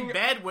Hudson in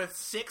bed with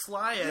 6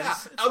 lions. Yeah,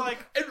 it's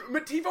like, and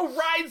Mativo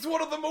rides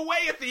one of them away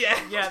at the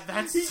end. Yeah,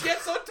 that's... He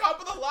gets on top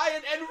of the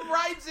lion and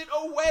rides it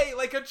away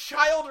like a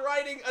child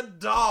riding a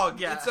dog.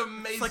 Yeah, it's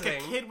amazing. It's like a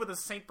kid with a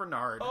Saint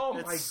Bernard. Oh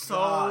my it's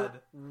God. So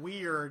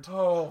weird.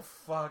 Oh,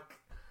 fuck.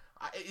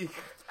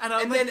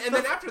 And then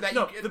after that,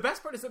 the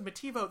best part is that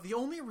Mativo, the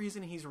only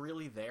reason he's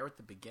really there at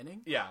the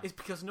beginning, is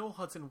because Noel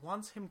Hudson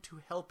wants him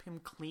to help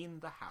him clean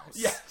the house.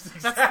 Yes,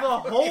 exactly. That's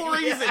the whole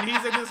reason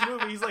he's in this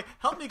movie. He's like,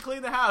 help me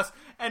clean the house,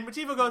 and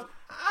Mativo goes,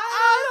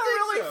 I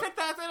don't really fit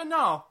that in.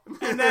 No,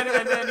 and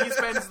then he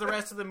spends the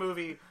rest of the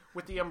movie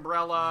with the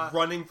umbrella,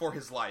 running for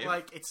his life.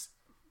 Like it's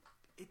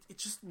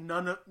just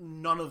none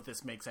of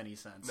this makes any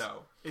sense.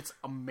 No, it's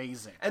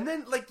amazing. And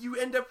then like you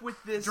end up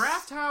with this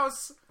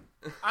Drafthouse.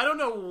 I don't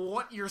know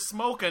what you're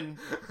smoking.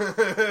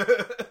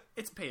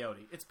 It's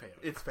peyote. It's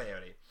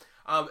peyote.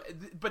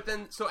 But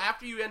then, so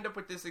after you end up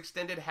with this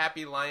extended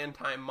Happy Lion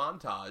Time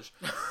montage,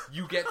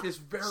 you get this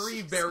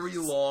very, very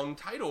long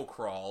title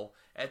crawl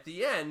at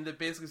the end that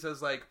basically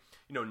says, like,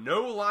 you know,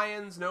 no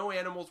lions, no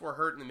animals were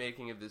hurt in the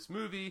making of this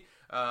movie,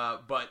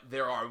 but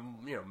there are,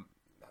 you know,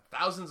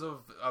 thousands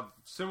of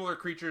similar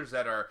creatures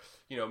that are,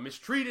 you know,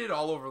 mistreated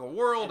all over the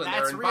world, and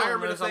their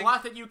environment. There's a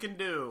lot that you can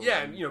do.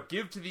 Yeah, and, you know,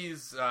 give to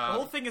these. The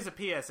whole thing is a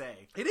PSA.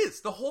 It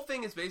is. The whole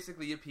thing is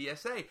basically a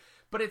PSA,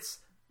 but it's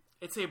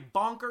a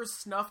bonkers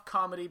snuff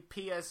comedy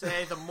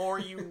PSA. The more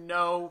you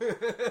know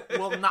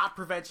will not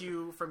prevent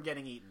you from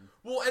getting eaten.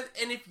 Well,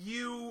 and if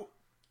you,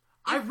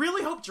 I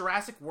really hope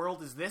Jurassic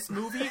World is this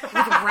movie with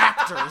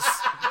raptors.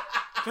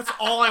 That's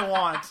all I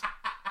want.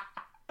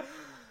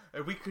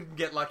 We couldn't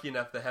get lucky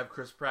enough to have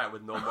Chris Pratt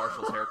with Noel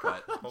Marshall's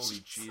haircut. Holy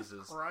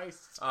Jesus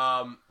Christ.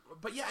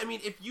 But yeah, I mean,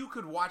 if you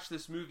could watch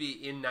this movie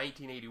in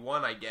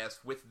 1981, I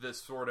guess, with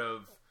this sort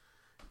of,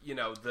 you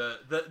know,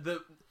 the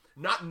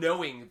not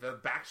knowing the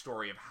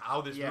backstory of how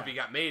this movie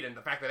got made and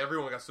the fact that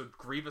everyone got so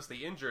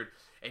grievously injured,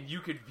 and you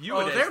could view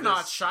it as they're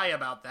not shy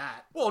about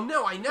that. Well,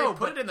 no, I know. They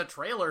put it in the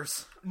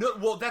trailers. No,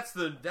 well, that's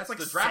like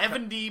the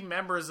 70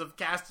 members of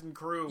cast and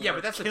crew. Yeah,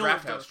 but that's the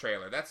Drafthouse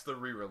trailer. That's the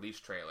re-release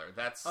trailer.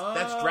 That's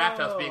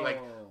Drafthouse being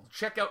like,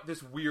 check out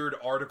this weird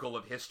article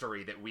of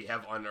history that we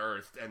have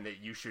unearthed and that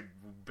you should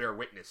bear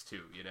witness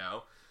to, you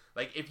know?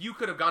 Like, if you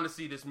could have gone to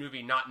see this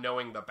movie not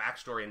knowing the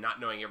backstory and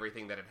not knowing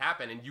everything that had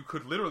happened, and you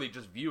could literally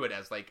just view it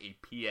as, like, a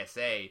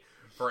PSA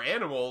for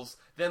animals,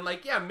 then,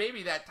 like, yeah,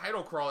 maybe that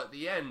title crawl at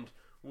the end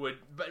would,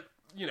 but,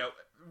 you know,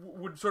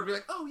 would sort of be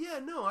like, oh, yeah,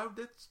 no,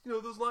 that's, you know,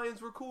 those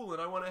lions were cool,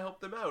 and I want to help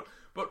them out.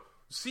 But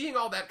seeing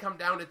all that come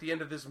down at the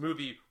end of this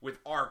movie with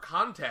our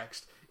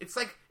context, it's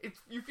like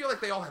you feel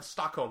like they all have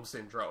Stockholm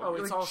syndrome. Oh,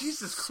 it's like, all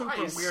Jesus super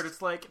Christ. weird.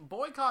 It's like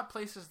boycott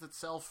places that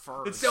sell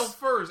furs. That sell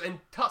furs and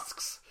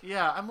tusks.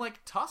 Yeah, I'm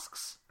like,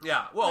 tusks?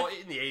 Yeah, well,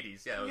 in the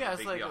 80s, yeah, it was a it's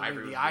big like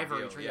deal. the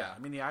ivory trade. Yeah, I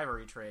mean the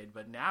ivory trade,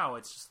 but now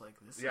it's just like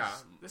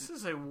this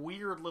is a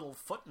weird little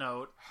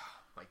footnote.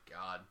 My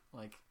God,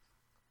 like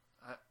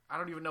I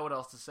don't even know what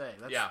else to say.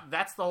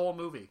 That's the whole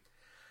movie.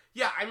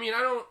 Yeah, I mean,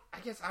 I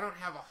guess I don't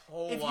have a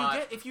whole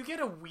lot. If you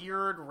get a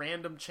weird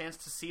random chance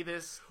to see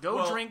this,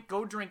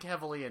 go drink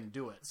heavily and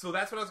do it. So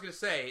that's what I was going to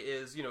say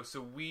is,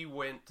 so we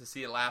went to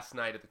see it last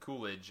night at the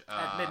Coolidge.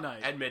 At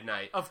midnight. At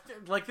midnight.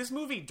 Like, this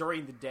movie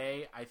during the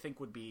day, I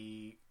think would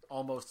be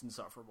almost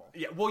insufferable.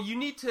 Yeah, well, you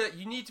need to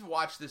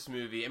watch this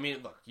movie. I mean,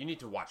 look, you need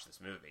to watch this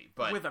movie,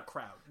 but with a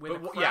crowd. With a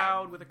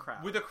crowd.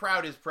 With a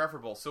crowd is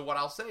preferable. So what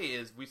I'll say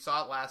is, we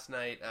saw it last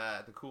night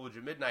at the Coolidge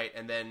at midnight,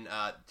 and then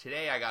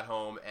today I got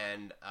home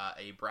and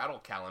a Brattle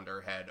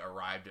calendar had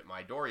arrived at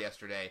my door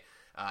yesterday,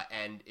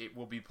 and it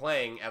will be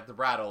playing at the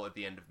Brattle at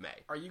the end of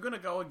May. Are you going to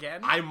go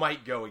again? I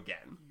might go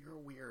again. You're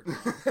weird.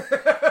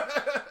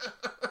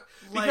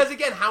 Because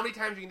again, how many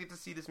times are you going to get to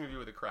see this movie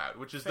with a crowd?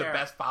 Which is the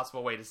best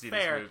possible way to see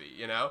this movie,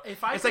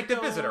 It's like The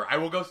Visitor. I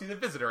will go see The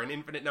Visitor an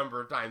infinite number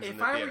of times in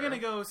the theater. If I were going to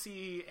go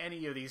see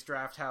any of these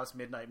Drafthouse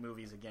midnight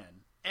movies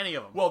again, any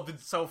of them,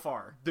 so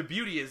far. The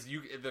beauty is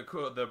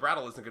the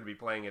Brattle isn't going to be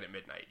playing it at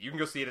midnight. You can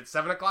go see it at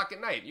 7 o'clock at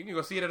night. You can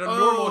go see it at a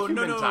normal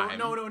human time.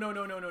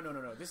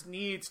 No. This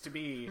needs to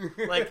be,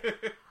 like,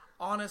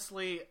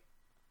 honestly,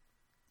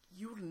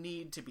 you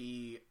need to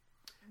be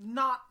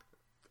not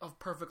of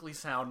perfectly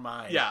sound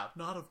mind. Yeah.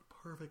 Not of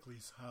perfectly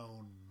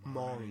sound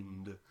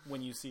mind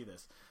when you see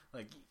this.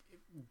 Like,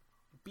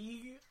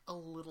 be a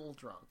little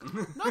drunk.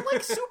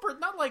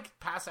 Not like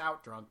pass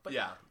out drunk, but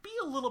be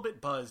a little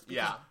bit buzzed.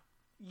 Yeah.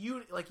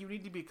 You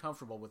need to be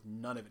comfortable with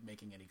none of it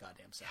making any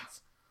goddamn sense.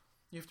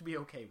 Yeah. You have to be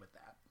okay with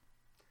that.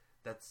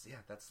 That's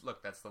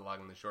the long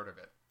and the short of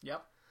it.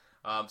 Yep.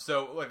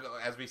 So, look,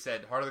 as we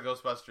said, Heart of the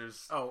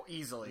Ghostbusters. Oh,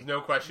 easily.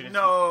 No question.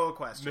 No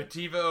question.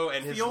 Mativo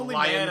and his the only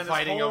lion man in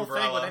fighting this whole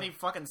umbrella. Thing with any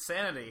fucking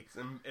sanity.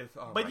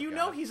 But you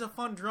know he's a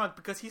fun drunk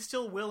because he's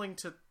still willing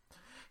to...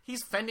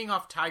 He's fending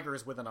off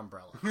tigers with an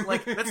umbrella.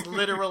 Like, that's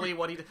literally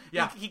what he does.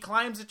 Yeah. He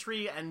climbs a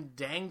tree and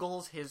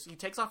dangles his... He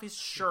takes off his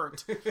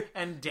shirt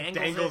and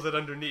dangles it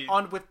underneath.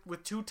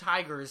 With two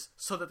tigers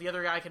so that the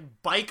other guy can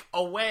bike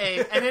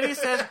away. And then he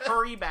says,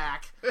 hurry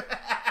back.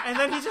 And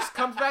then he just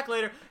comes back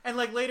later. And,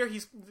 later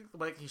he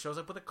shows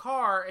up with a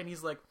car and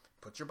he's like,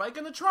 put your bike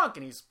in the trunk.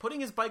 And he's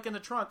putting his bike in the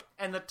trunk.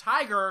 And the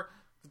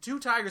two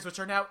tigers, which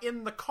are now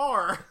in the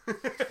car,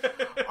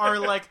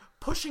 are,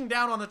 pushing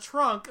down on the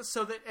trunk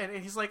so that... And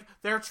he's like,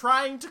 they're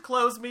trying to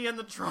close me in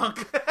the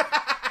trunk.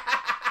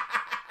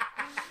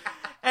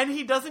 And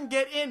he doesn't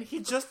get in. He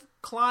just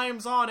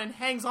climbs on and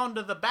hangs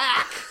onto the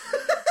back.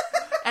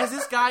 As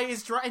this guy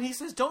is driving... And he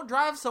says, don't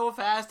drive so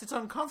fast. It's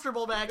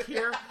uncomfortable back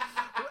here.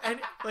 And,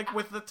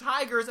 with the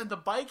tigers and the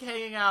bike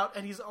hanging out,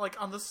 and he's,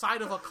 on the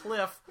side of a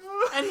cliff.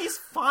 And he's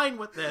fine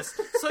with this.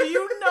 So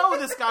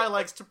this guy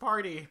likes to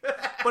party.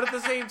 But at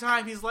the same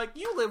time, he's like,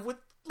 you live with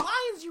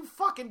lions, you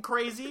fucking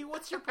crazy.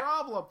 What's your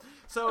problem?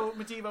 So,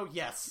 Mativo,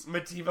 yes.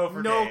 Mativo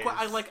for days.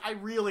 I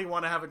really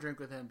want to have a drink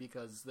with him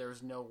because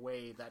there's no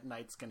way that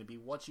night's going to be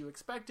what you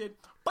expected.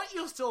 But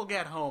you'll still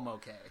get home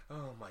okay.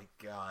 Oh, my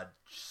God.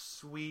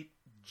 Sweet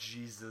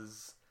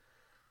Jesus.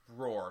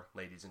 Roar,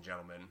 ladies and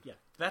gentlemen. Yeah,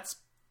 that's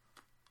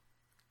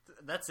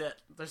it.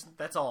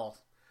 That's all.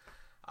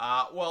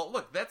 Well,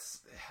 look,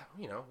 that's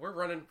we're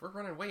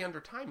running way under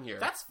time here.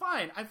 That's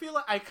fine. I feel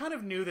like I kind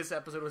of knew this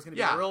episode was going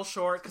to be real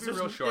short because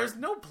there's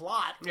no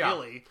plot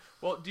really.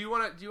 Well, do you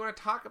want to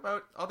talk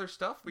about other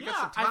stuff? We got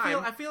some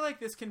time. I feel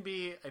like this can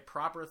be a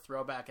proper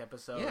throwback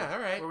episode. Yeah, all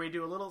right. Where we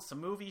do some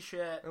movie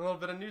shit, a little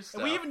bit of news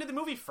stuff. And we even did the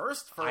movie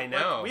first. I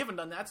know. We haven't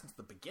done that since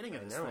the beginning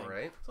of this thing,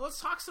 right? So let's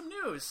talk some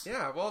news.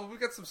 Yeah. Well, we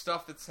got some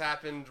stuff that's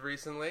happened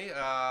recently.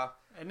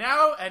 And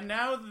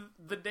now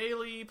the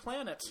Daily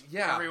Planet.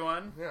 Yeah,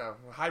 everyone. Yeah,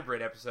 a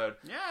hybrid episode.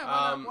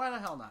 Yeah. Why the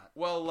hell not?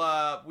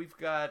 Well, we've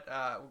got.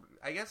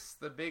 I guess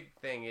the big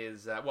thing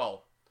is a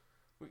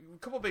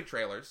couple big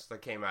trailers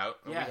that came out.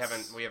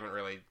 Yes. We haven't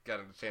really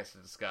gotten a chance to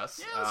discuss.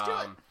 Yeah, let's do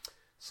it.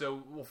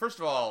 So, first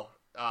of all,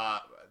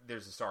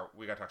 there's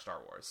we got to talk Star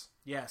Wars.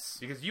 Yes.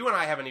 Because you and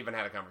I haven't even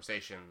had a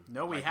conversation.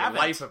 No, we haven't.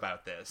 Life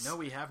about this. No,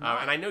 we have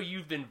not. And I know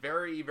you've been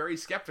very, very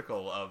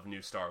skeptical of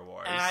new Star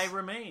Wars. And I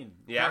remain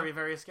very,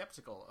 very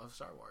skeptical of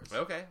Star Wars.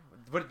 Okay.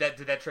 But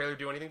did that trailer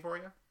do anything for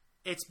you?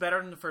 It's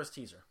better than the first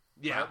teaser.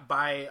 Yeah.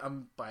 By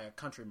a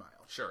country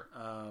mile. Sure.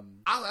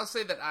 I'll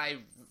say that I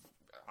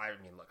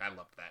mean, look, I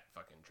loved that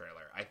fucking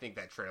trailer. I think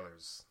that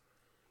trailer's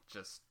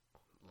just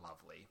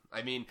lovely.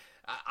 I mean,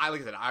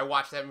 like I said, I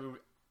watched that movie.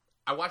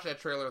 I watched that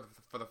trailer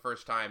for the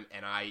first time,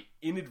 and I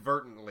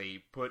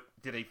inadvertently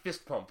did a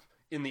fist pump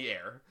in the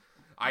air.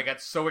 I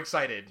got so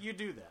excited. You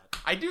do that.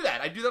 I do that.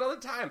 I do that all the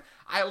time.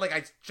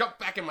 I jumped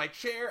back in my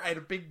chair. I had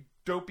a big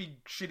dopey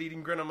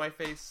shit-eating grin on my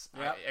face.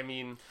 Yep. I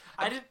mean,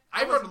 I've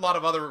heard a lot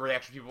of other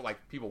reactions,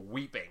 people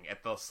weeping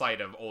at the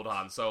sight of old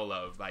Han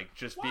Solo, like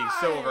just being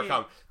so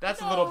overcome.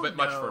 That's a little bit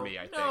much for me,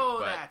 I think. No,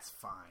 that's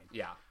fine.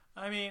 Yeah.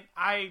 I mean,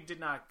 I did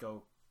not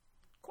go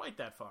quite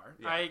that far.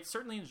 Yeah. I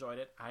certainly enjoyed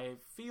it. I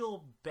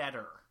feel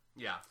better.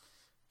 Yeah.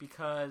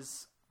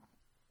 Because,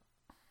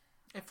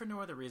 if for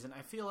no other reason,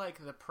 I feel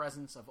like the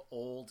presence of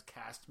old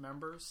cast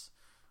members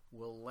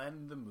will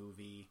lend the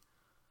movie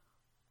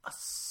a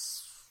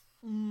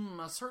certain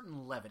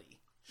levity.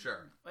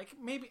 Sure. Like,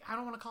 maybe, I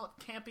don't want to call it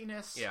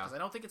campiness, because I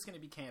don't think it's going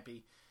to be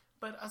campy,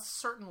 but a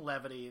certain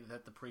levity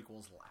that the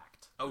prequels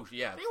lacked. Oh,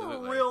 yeah, absolutely.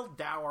 They were real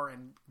dour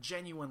and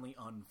genuinely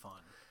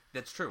unfun.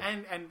 That's true.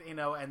 And you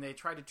know, and they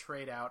tried to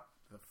trade out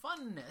the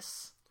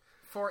funness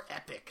for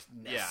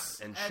epicness. Yeah,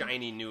 and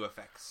shiny new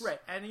effects.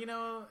 Right, and you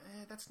know,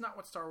 that's not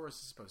what Star Wars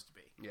is supposed to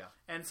be. Yeah.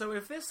 And so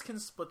if this can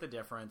split the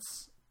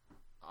difference,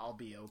 I'll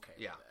be okay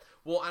with it.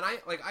 Well, and I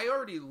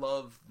already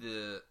love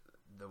the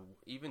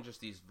even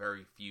just these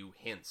very few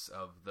hints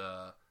of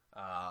the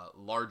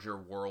larger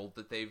world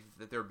that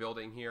they're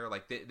building here,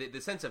 like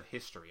the sense of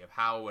history of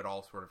how it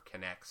all sort of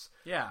connects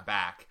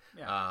back.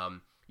 Yeah.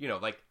 You know,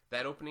 like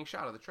that opening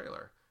shot of the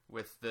trailer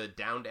with the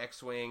downed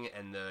X-wing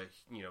and the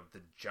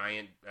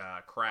giant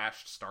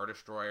crashed Star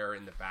Destroyer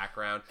in the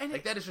background. And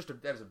that is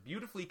a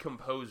beautifully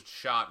composed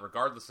shot,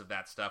 regardless of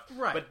that stuff.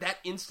 Right. But that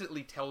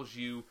instantly tells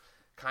you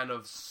kind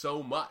of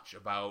so much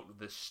about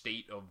the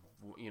state of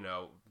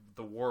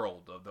the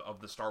world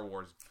of the Star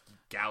Wars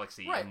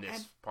galaxy in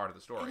this part of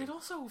the story. And it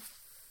also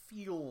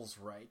feels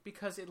right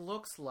because it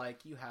looks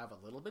like you have a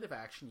little bit of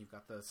action. You've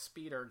got the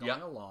speeder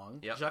going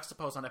along,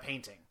 juxtaposed on a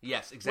painting.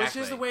 Yes,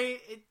 exactly. Which is the way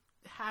it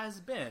has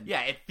been.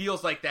 Yeah, it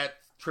feels like that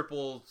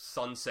triple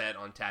sunset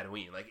on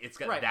Tatooine. Like it's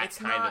got that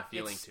kind of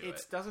feeling to it.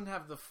 It doesn't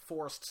have the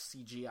forced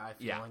CGI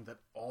feeling that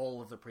all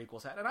of the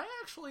prequels had. And I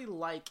actually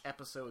like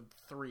Episode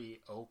 3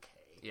 okay.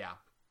 Yeah.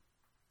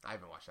 I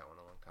haven't watched that one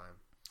in a long time.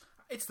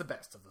 It's the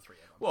best of the three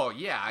of them. Well,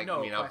 yeah, I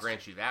mean, I'll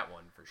grant you that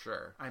one for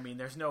sure. I mean,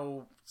 there's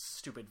no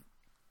stupid,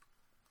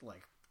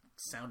 like,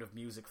 Sound of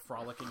Music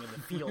frolicking in the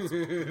fields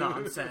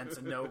nonsense,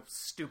 and no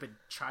stupid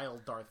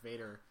child Darth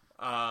Vader,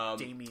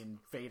 Damien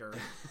Vader.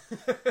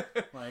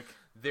 Like,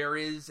 there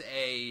is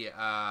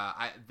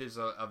there's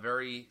a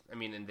very, I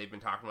mean, and they've been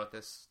talking about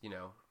this,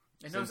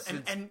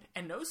 and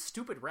no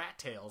stupid rat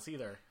tails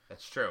either.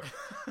 That's true.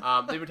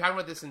 They've been talking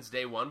about this since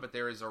day one, but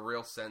there is a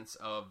real sense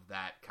of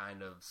that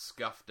kind of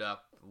scuffed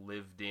up,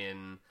 lived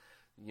in,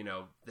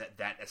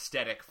 that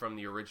aesthetic from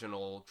the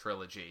original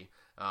trilogy,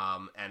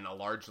 and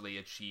largely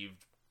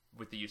achieved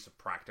with the use of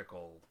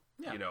practical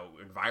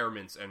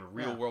environments and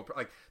real world.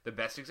 Like the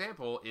best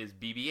example is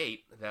BB-8,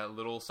 that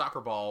little soccer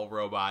ball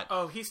robot.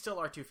 Oh, he's still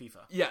R2 FIFA.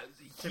 Yeah,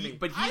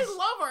 I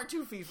love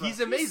R2 FIFA. He's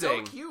amazing. He's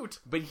so cute.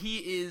 But he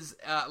is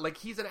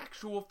he's an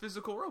actual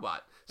physical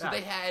robot. So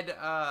they had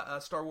a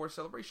Star Wars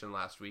Celebration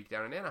last week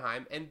down in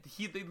Anaheim, and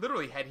they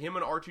literally had him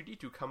and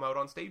R2-D2 come out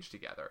on stage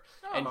together,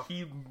 and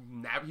he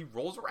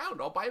rolls around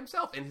all by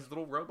himself, and his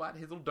little robot,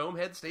 his little dome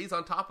head stays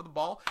on top of the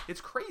ball.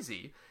 It's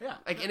crazy. Yeah,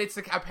 and it's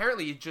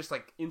apparently it just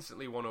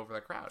instantly won over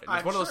the crowd. And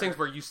it's one of those things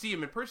where you see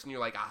him in person, you're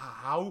like,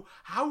 how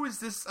is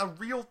this a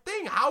real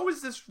thing? How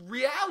is this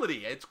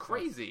reality? It's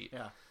crazy.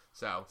 Yeah.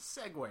 So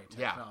Segway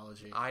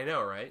technology. Yeah, I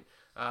know, right?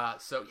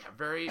 So yeah,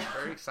 very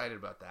very excited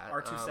about that.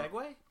 R2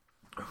 Segway?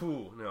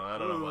 Ooh, no, I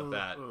don't know about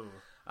that.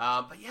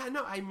 But yeah,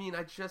 no, I mean,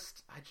 I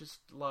just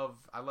love.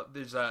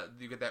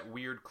 You get that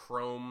weird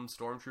chrome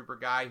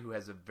stormtrooper guy who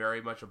has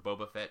very much a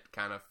Boba Fett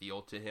kind of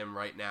feel to him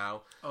right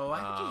now. Oh,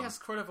 I think he has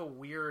sort of a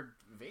weird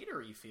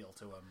Vader-y feel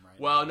to him right now.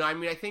 Well, no, I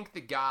mean, I think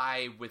the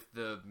guy with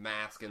the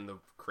mask and the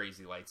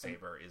crazy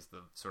lightsaber is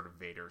the sort of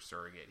Vader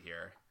surrogate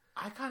here.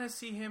 I kind of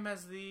see him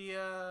as the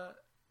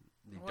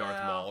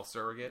Darth Maul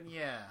surrogate?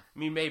 Yeah. I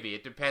mean, maybe.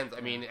 It depends.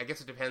 I mean, I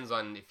guess it depends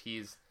on if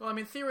he's... Well, I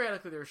mean,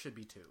 theoretically, there should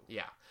be two.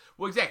 Yeah.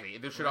 Well, exactly.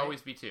 There should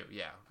always be two.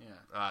 Yeah.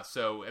 Yeah.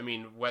 So, I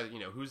mean, whether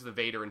who's the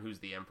Vader and who's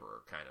the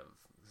Emperor kind of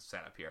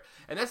set up here.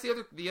 And that's the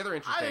other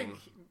interesting... I think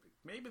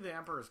maybe the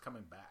Emperor is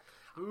coming back.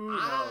 Who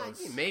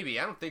knows? Maybe.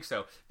 I don't think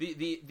so.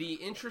 The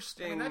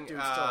interesting... I mean, that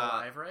dude's still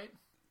alive, right?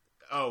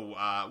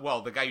 Oh,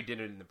 well, the guy who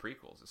did it in the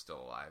prequels is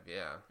still alive,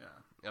 yeah.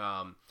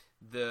 Yeah.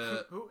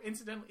 Who,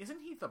 incidentally, isn't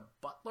he the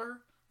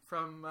butler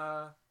from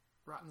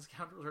Rotten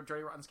Scoundrels or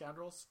Dirty Rotten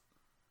Scoundrels?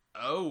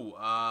 Oh,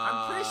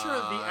 I'm pretty sure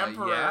the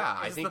Emperor. Yeah,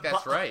 I think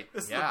that's right.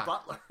 Is the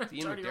butler.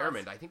 Ian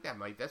McDiarmid. I think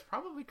that's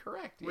probably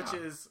correct. Yeah. Which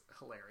is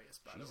hilarious,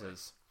 by the way.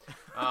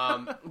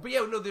 But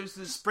yeah, no, there's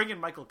this. Just bring in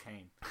Michael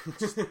Caine.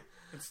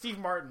 And Steve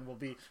Martin will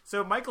be.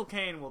 So Michael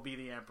Caine will be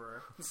the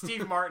Emperor.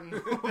 Steve Martin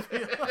will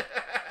be.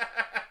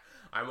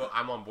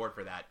 I'm on board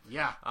for that.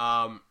 Yeah.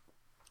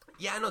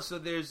 Yeah, no. So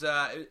there's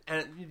and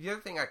the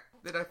other thing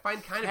that I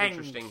find kind of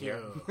interesting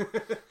here.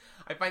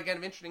 I find kind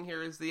of interesting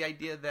here is the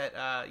idea that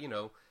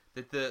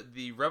that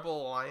the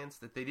Rebel Alliance,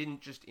 that they didn't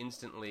just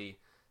instantly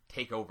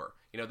take over.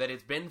 That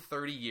it's been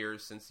 30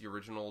 years since the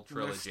original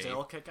trilogy. They're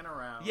still kicking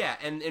around. Yeah,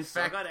 and in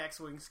fact, got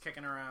X-wings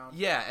kicking around.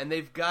 Yeah, and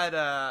they've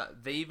got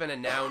they even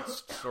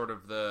announced sort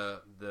of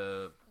the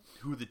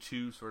who the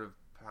two sort of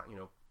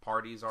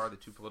parties are, the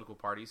two political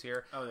parties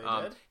here. Oh,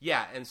 they did?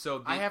 Yeah, and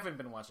so I haven't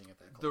been watching it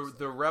that closely.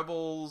 The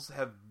rebels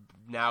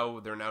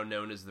they're now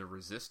known as the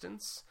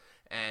Resistance,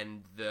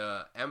 and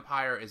the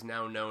Empire is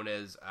now known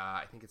as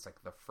I think it's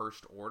like the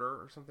First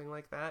Order or something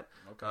like that.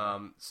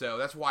 Okay. So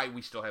that's why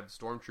we still have the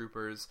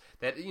stormtroopers.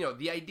 That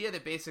the idea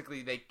that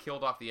basically they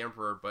killed off the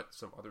Emperor, but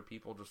some other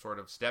people just sort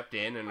of stepped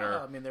in and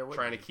are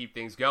trying to keep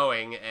things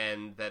going,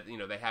 and that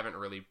they haven't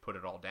really put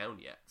it all down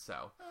yet.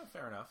 So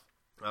fair enough.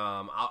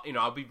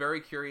 I'll be very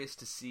curious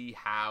to see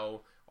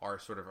how our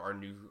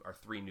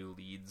three new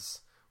leads,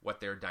 what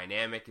their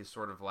dynamic is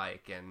sort of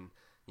like, and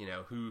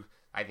who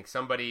I think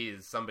somebody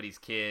is somebody's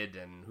kid,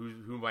 and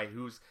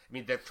who's. I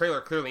mean, the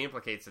trailer clearly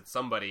implicates that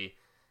somebody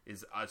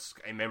is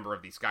a member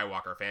of the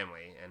Skywalker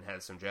family and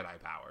has some Jedi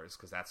powers,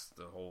 because that's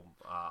the whole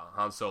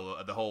Han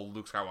Solo, the whole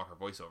Luke Skywalker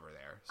voiceover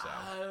there.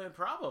 So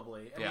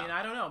probably. I mean,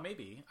 I don't know.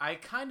 Maybe I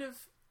kind of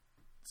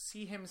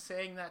see him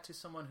saying that to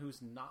someone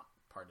who's not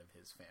part of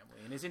his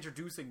family and is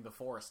introducing the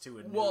Force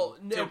to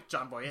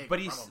John Boyega.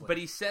 But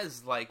he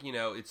says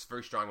it's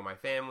very strong in my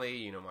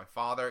family. My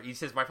father. He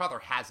says my father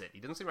has it. He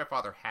doesn't say my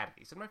father had it.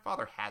 He said my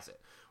father has it,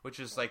 which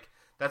is like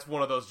that's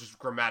one of those just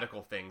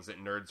grammatical things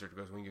that nerds are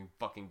going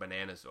fucking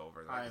bananas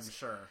over. Like, I'm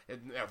sure.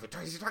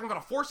 Is he talking about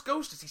a Force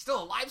ghost? Is he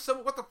still alive? So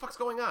what the fuck's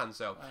going on?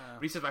 So,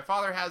 but he says my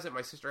father has it,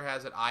 my sister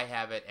has it, I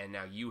have it, and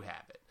now you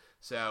have it.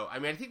 So I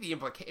mean, I think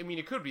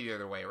it could be the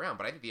other way around,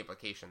 but I think the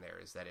implication there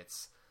is that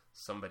it's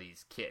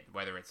somebody's kid,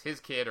 whether it's his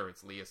kid or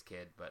it's Leia's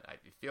kid, but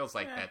it feels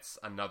like that's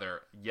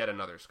yet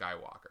another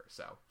Skywalker.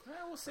 So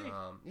we'll see.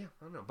 I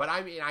don't know, but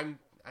I mean, I'm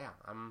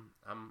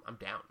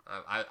down.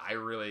 I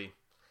really,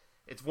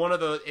 it's one of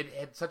the. It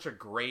had such a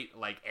great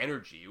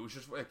energy. It was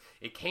just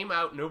it came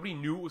out. Nobody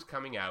knew it was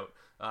coming out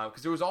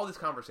because there was all this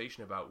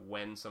conversation about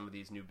when some of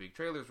these new big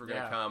trailers were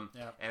going to come,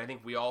 and I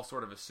think we all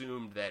sort of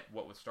assumed that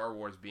what with Star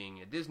Wars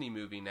being a Disney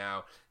movie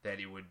now, that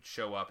it would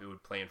show up, it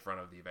would play in front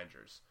of the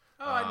Avengers.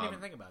 Oh, I didn't even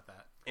think about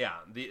that. Yeah,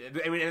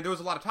 and there was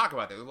a lot of talk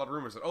about that. There was a lot of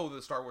rumors that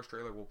the Star Wars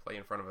trailer will play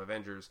in front of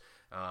Avengers,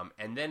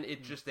 and then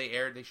it just they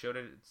showed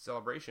it at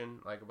Celebration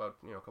about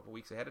a couple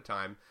weeks ahead of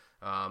time,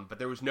 but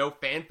there was no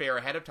fanfare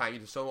ahead of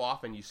time. So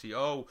often you see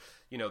the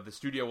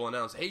studio will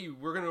announce, hey,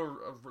 we're going to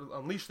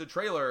unleash the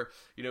trailer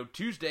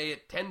Tuesday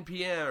at 10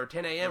 p.m. or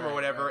 10 a.m. or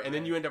whatever, and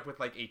then you end up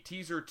with a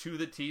teaser to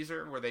the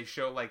teaser where they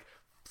show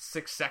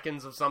 6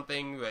 seconds of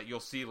something that you'll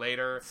see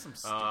later. Some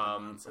stupid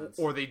nonsense.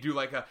 Or they do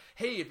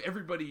hey, if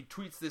everybody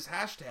tweets this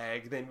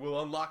hashtag, then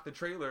we'll unlock the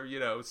trailer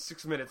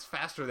 6 minutes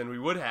faster than we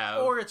would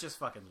have. Or it just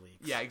fucking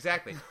leaks. Yeah,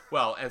 exactly.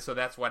 Well, and so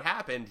that's what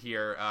happened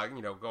here,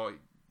 going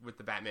with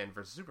the Batman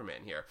versus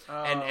Superman here.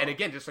 And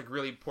again, just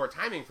really poor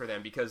timing for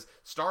them, because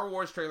Star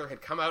Wars trailer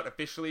had come out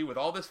officially with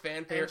all this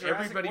fanfare. And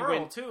Jurassic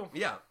World, too.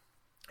 Yeah.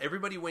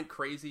 Everybody went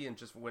crazy and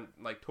just went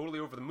totally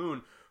over the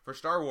moon for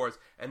Star Wars,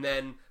 and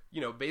then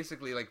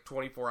basically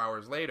 24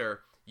 hours later,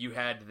 you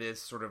had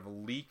this sort of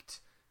leaked,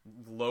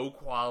 low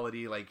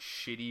quality,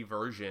 shitty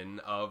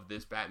version of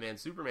this Batman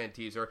Superman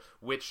teaser,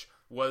 which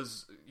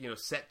was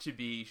set to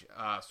be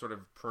sort of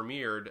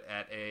premiered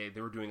at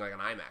they were doing an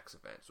IMAX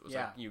event. So it was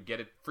you get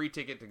a free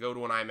ticket to go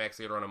to an IMAX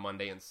theater on a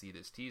Monday and see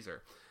this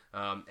teaser.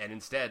 And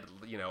instead,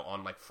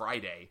 on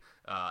Friday,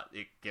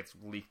 it gets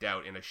leaked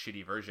out in a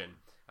shitty version.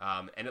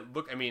 And it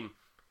looked,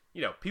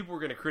 people were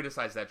going to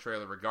criticize that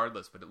trailer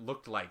regardless, but it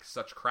looked like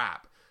such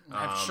crap.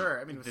 I'm sure.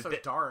 It was so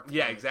dark.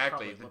 Yeah,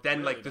 exactly.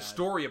 Then, really the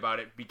story about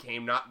it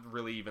became not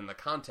really even the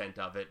content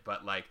of it,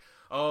 but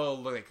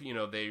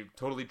they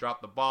totally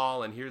dropped the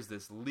ball, and here's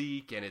this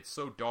leak, and it's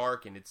so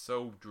dark, and it's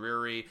so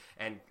dreary,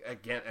 and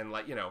again, and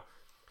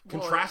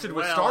contrasted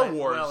with Star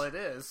Wars. Well, it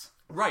is.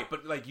 Right,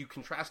 but you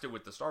contrast it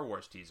with the Star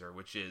Wars teaser,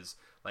 which is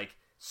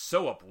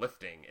so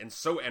uplifting and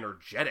so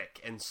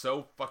energetic and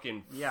so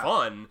fucking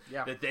fun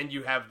that then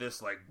you have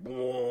this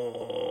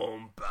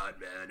boom,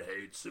 Batman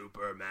hates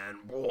Superman,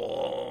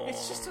 boom.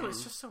 It's just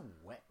a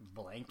wet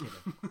blanket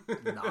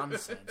of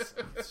nonsense.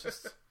 It's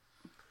just.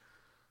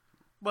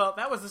 Well,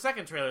 that was the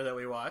second trailer that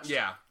we watched.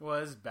 Yeah,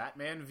 was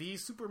Batman v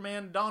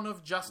Superman: Dawn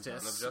of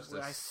Justice. Dawn of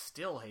Justice. I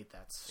still hate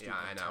that stupid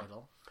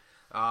title.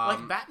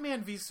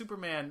 Batman v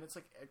Superman. It's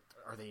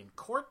are they in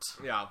court?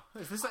 Yeah.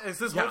 Is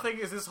this whole thing?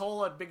 Is this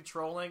whole big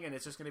trolling, and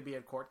it's just going to be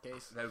a court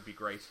case? That would be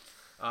great.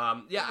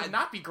 It would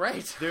not be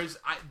great. There's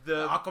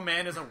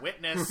Aquaman is a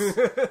witness.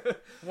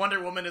 Wonder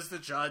Woman is the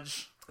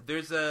judge.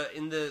 There's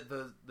in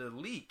the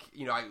leak.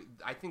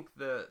 I think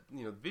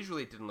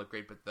visually it didn't look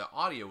great, but the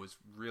audio was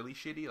really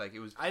shitty. It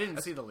was. I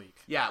didn't see the leak.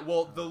 Yeah.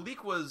 Well, the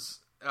leak was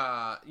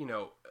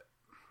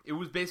it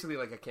was basically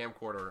like a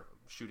camcorder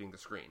shooting the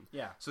screen.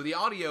 Yeah. So the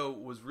audio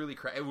was really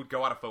it would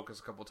go out of focus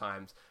a couple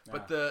times,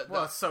 but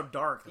it's so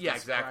dark. Yeah,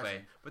 exactly.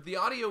 Surprising. But the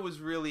audio was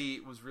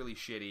really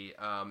shitty.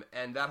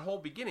 And that whole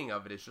beginning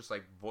of it is just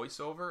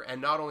voiceover,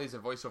 and not only is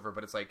it voiceover,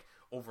 but it's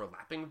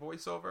overlapping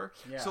voiceover.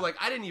 Yeah. So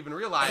I didn't even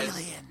realize.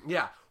 Alien.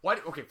 Yeah. Why?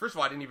 Okay. First of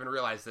all, I didn't even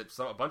realize that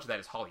a bunch of that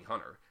is Holly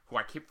Hunter, who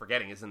I keep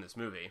forgetting is in this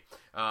movie.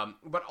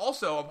 But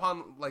also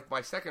upon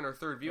my second or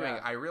third viewing,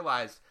 I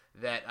realized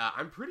that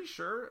I'm pretty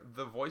sure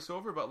the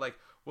voiceover about like,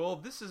 well,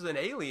 this is an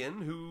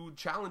alien who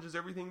challenges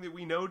everything that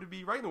we know to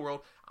be right in the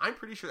world. I'm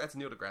pretty sure that's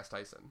Neil deGrasse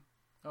Tyson.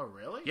 Oh,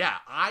 really? Yeah,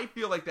 I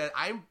feel like that.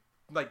 I'm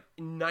like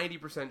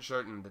 90%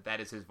 certain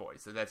that is his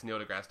voice. That's Neil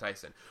deGrasse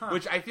Tyson,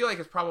 which I feel like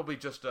is probably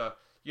just a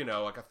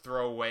like a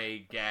throwaway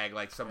gag,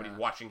 like somebody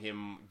watching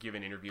him give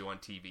an interview on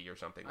TV or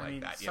something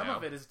that. Some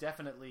of it is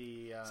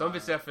definitely some of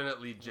it's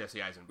definitely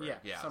Jesse Eisenberg.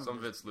 Yeah, some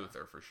of it's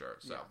Luther for sure.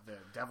 So the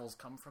devils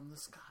come from the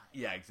sky.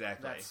 Yeah,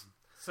 exactly.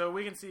 So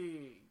we can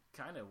see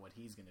kind of what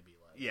he's going to be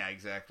like. Yeah,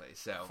 exactly.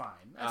 So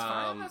fine. That's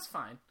fine. That's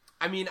fine.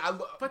 I mean,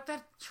 but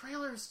that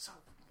trailer is so.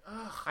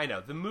 Ugh. I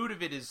know the mood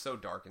of it is so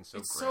dark and so.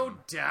 It's grim.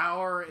 so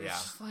dour. It's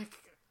just like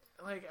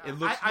it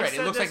looks.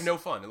 It looks like no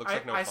fun. It looks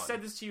like no fun. I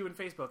said this to you in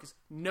Facebook: is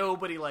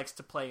nobody likes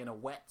to play in a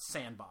wet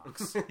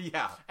sandbox.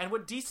 Yeah. And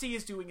what DC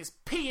is doing is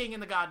peeing in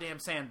the goddamn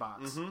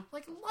sandbox. Mm-hmm.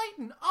 Like,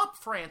 lighten up,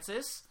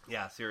 Francis.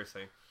 Yeah,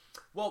 seriously.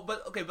 Well,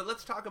 but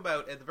let's talk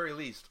about, at the very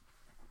least,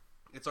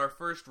 it's our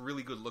first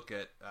really good look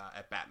at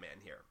Batman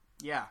here.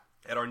 Yeah.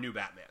 At our new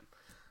Batman.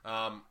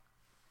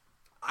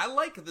 I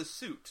like the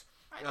suit.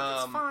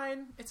 It's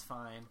fine. It's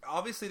fine.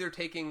 Obviously, they're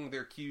taking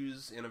their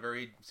cues in a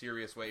very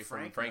serious way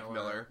from Frank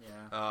Miller.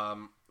 Yeah.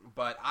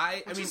 But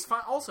I mean,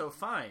 also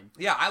fine.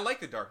 Yeah, I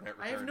like the Dark Knight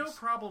Returns. I have no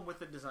problem with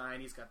the design.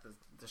 He's got the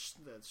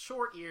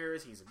short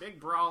ears. He's a big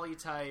brawly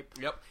type.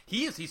 Yep.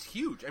 He's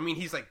huge. I mean,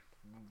 he's like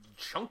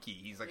chunky.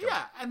 He's like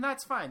and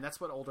that's fine. That's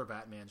what older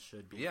Batman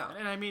should be. Yeah.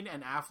 And I mean,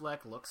 and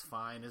Affleck looks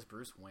fine as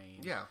Bruce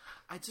Wayne. Yeah.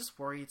 I just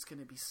worry it's going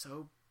to be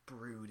so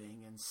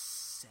brooding and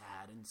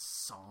sad and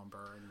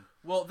somber.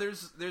 Well,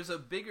 there's a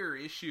bigger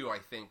issue, I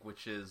think,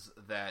 which is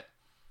that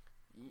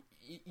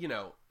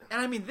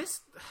and I mean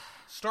this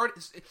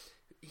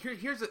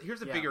here's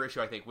a bigger issue,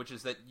 I think, which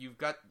is that you've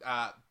got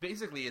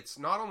basically it's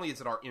not only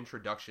is it our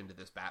introduction to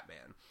this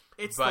Batman,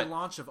 it's the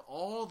launch of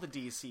all the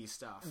DC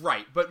stuff,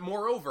 right? But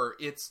moreover,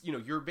 it's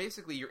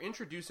you're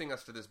introducing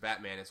us to this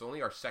Batman. It's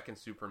only our second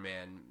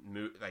Superman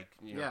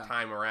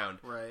time around,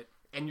 right?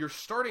 And you're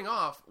starting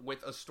off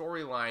with a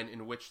storyline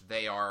in which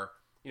they are,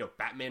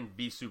 Batman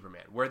v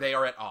Superman, where they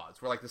are at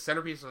odds. Where, like, the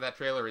centerpiece of that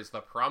trailer is the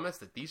promise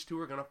that these two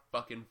are gonna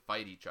fucking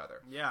fight each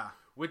other. Yeah.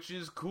 Which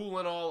is cool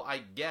and all, I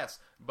guess.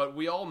 But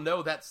we all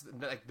know that's,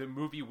 like, the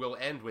movie will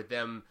end with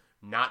them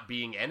not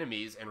being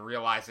enemies and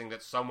realizing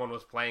that someone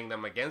was playing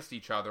them against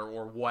each other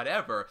or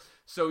whatever.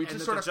 So it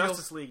just sort of feels...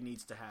 Justice League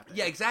needs to happen.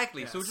 Yeah,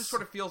 exactly. Yes. So it just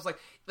sort of feels like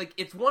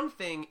it's one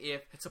thing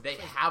if they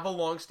have a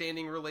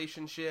long-standing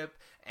relationship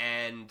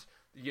and...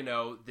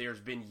 there's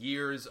been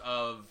years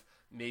of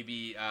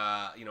maybe,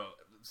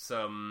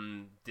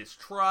 some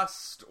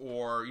distrust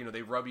or,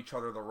 they rub each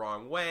other the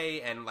wrong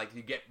way and, like,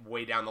 you get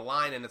way down the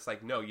line and it's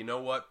like, no, you know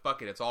what?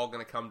 Fuck it. It's all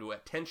going to come to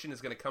tension is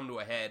going to come to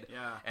a head.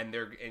 Yeah. And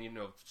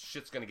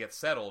shit's going to get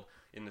settled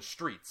in the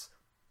streets.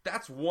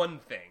 That's one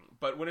thing.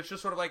 But when it's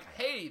just sort of like,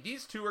 hey,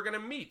 these two are going to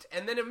meet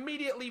and then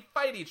immediately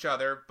fight each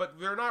other, but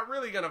they're not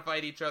really going to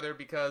fight each other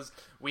because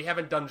we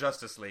haven't done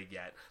Justice League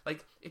yet.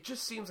 Like, it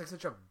just seems like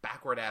such a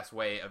backward-ass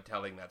way of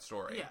telling that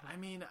story. Yeah, I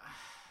mean,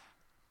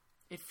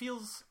 it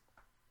feels...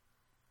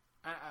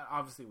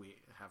 obviously, we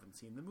haven't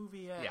seen the movie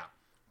yet. Yeah.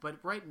 But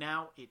right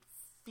now, it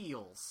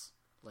feels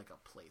like a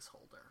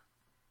placeholder.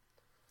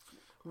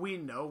 We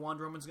know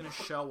Wonder Woman's going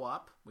to show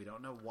up. We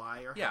don't know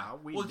why or how.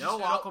 We know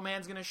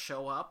Aquaman's going to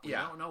show up. We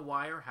don't know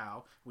why or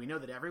how. We know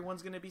that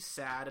everyone's going to be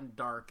sad and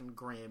dark and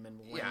grim and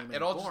lame and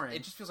boring.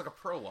 It just feels like a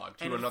prologue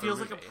to and another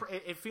movie.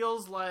 It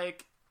feels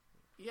like,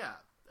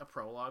 a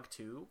prologue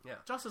to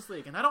Justice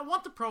League. And I don't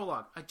want the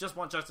prologue. I just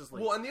want Justice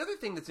League. Well, and the other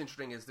thing that's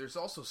interesting is there's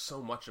also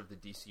so much of the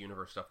DC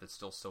Universe stuff that's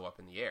still so up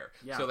in the air.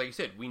 Yeah. So like you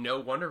said, we know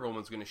Wonder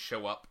Woman's going to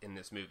show up in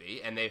this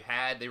movie, and they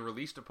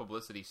released a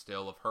publicity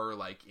still of her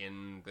like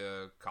in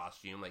the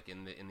costume, like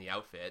in the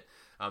outfit.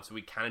 So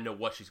we kind of know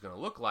what she's going to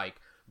look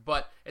like.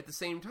 But at the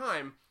same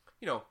time,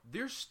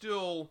 they're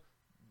still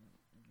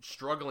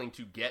struggling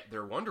to get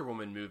their Wonder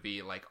Woman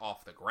movie like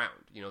off the ground.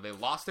 They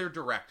lost their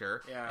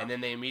director and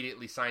then they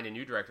immediately signed a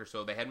new director.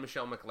 So they had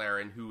Michelle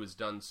McLaren, who has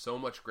done so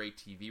much great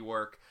TV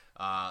work.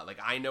 Like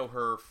I know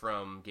her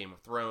from Game of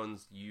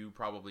Thrones. You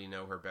probably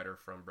know her better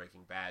from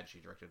Breaking Bad. She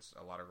directed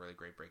a lot of really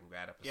great Breaking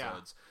Bad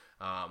episodes.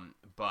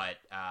 But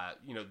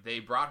they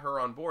brought her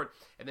on board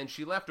and then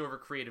she left over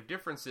creative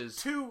differences.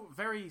 2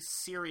 very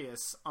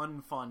serious,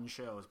 unfun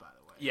shows, by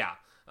the way. Yeah.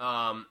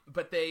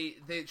 But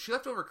she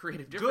left over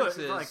creative differences.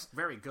 Good, like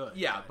very good.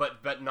 Yeah,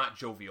 but not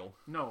jovial.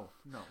 No.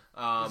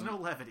 There's no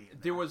levity.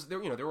 There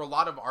were a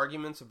lot of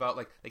arguments about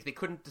like they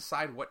couldn't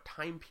decide what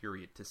time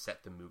period to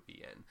set the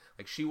movie in.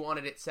 Like she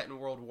wanted it set in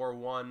World War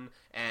I,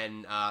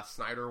 and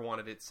Snyder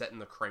wanted it set in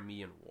the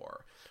Crimean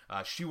War.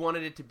 She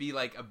wanted it to be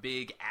like a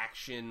big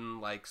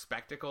action like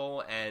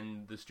spectacle,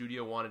 and the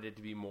studio wanted it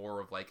to be more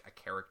of like a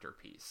character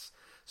piece.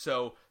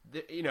 So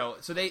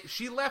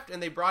she left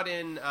and they brought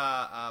in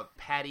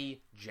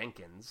Patty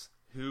Jenkins,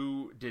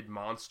 who did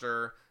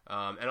Monster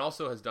and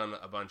also has done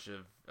a bunch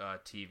of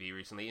TV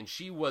recently. And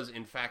she was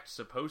in fact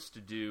supposed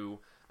to do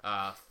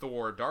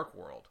Thor: Dark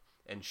World,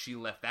 and she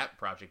left that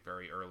project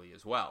very early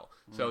as well.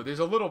 So there's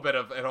a little bit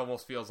of, it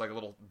almost feels like a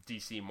little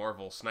DC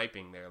Marvel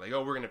sniping there. Like,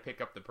 oh, we're going to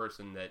pick up the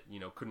person that,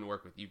 couldn't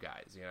work with you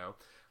guys,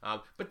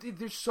 But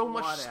there's so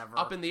much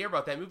up in the air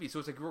about that movie. So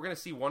it's like, we're going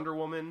to see Wonder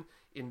Woman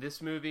in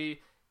this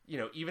movie,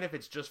 even if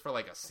it's just for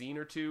like a scene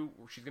or two.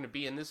 She's going to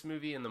be in this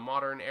movie in the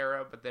modern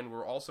era, but then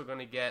we're also going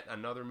to get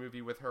another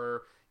movie with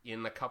her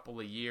in a couple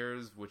of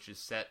years, which is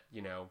set,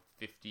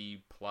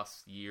 50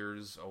 plus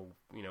years,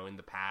 in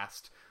the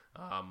past.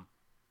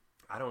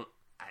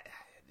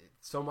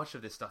 So much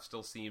of this stuff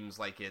still seems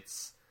like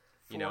it's,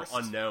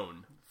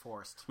 unknown.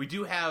 Forced. We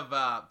do have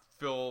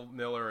Phil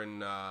Miller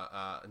and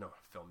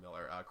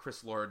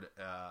Chris Lord.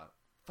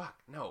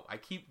 I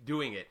keep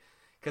doing it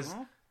because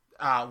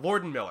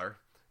Lord and Miller.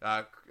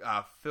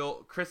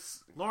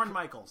 Lorne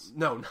Michaels.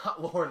 No,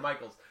 not Lorne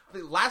Michaels.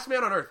 The Last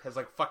Man on Earth has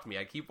fucked me.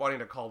 I keep wanting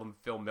to call him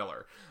Phil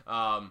Miller.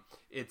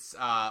 It's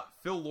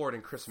Phil Lord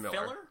and Chris Miller.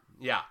 Filler?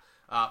 Yeah.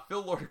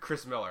 Phil Lord and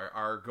Chris Miller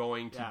are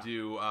going to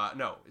do.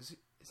 No, is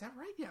that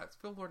right? Yeah, it's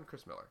Phil Lord and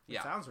Chris Miller.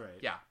 Yeah, sounds right.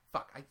 Yeah.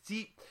 Fuck. I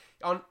see.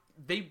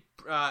 They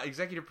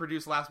executive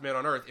produced Last Man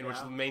on Earth, in which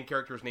the main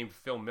character is named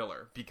Phil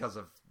Miller because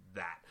of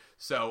that.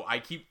 So I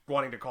keep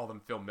wanting to call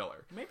them Phil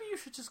Miller. Maybe you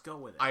should just go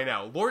with it. I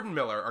know. Lord and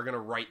Miller are going to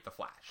write The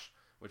Flash,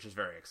 which is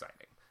very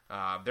exciting.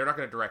 They're not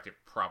going to direct it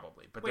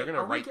probably, but they're going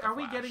to write The Flash. Are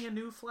we getting a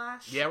new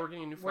Flash? Yeah, we're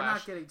getting a new Flash. We're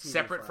not getting TV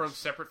separate Flash.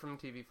 separate from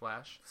TV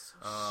Flash.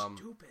 So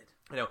stupid.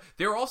 I know.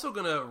 They're also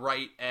going to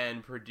write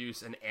and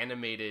produce an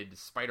animated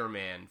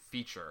Spider-Man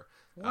feature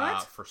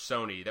for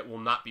Sony that will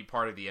not be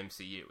part of the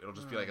MCU. It'll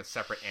just be like a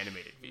separate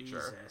animated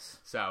feature.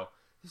 So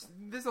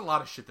there's a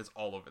lot of shit that's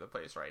all over the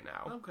place right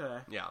now. Okay.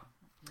 Yeah.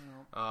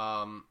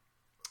 No.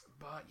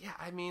 But yeah,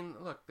 I mean,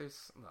 look,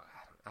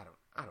 I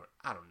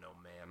don't know,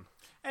 man.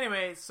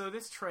 Anyway, so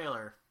this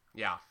trailer,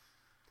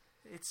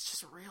 it's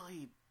just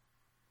really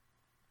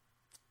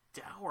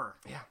dour.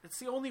 Yeah, it's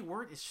the only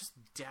word. It's just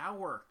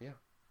dour. Yeah,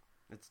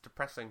 it's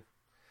depressing.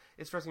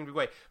 It's depressing in a big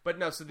way. But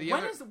no, so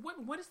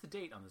what is the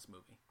date on this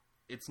movie?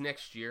 It's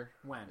next year.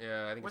 When?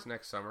 Yeah, I think it's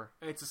next summer.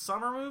 It's a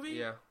summer movie.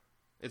 Yeah,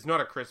 it's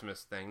not a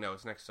Christmas thing. No,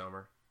 it's next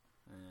summer.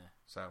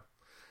 So,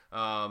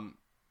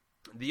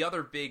 the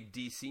other big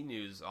DC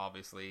news,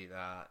 obviously,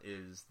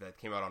 is that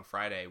came out on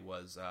Friday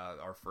was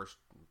our first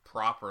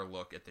proper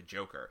look at the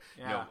Joker.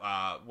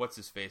 Yeah. What's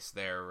his face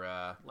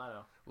there?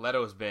 Leto.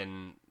 Leto's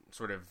been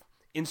sort of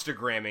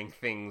Instagramming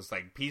things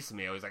like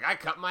piecemeal. He's like, I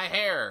cut my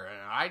hair,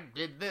 and I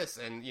did this,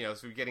 and so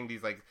we're getting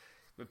these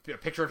a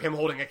picture of him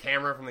holding a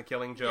camera from The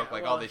Killing Joke,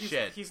 all this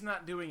shit. He's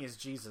not doing his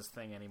Jesus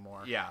thing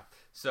anymore. Yeah.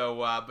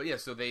 So,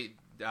 so they,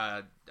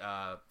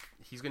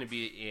 he's going to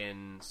be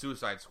in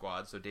Suicide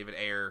Squad. So David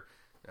Ayer.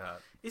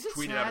 Is it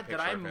sad that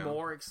I'm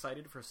more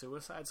excited for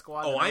Suicide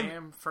Squad than I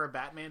am for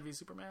Batman v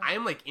Superman? I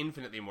am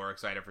infinitely more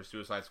excited for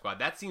Suicide Squad.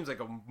 That seems like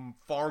a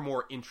far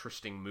more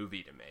interesting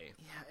movie to me.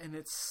 Yeah, and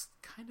it's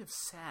kind of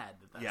sad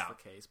that that's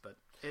the case, but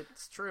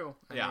it's true.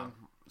 I mean,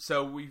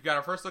 so we've got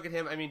our first look at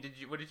him. I mean,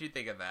 what did you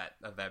think of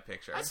that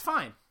picture? That's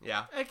fine.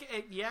 Yeah,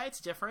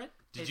 it's different.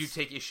 Did you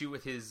take issue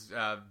with his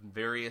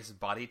various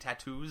body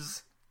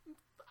tattoos?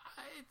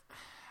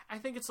 I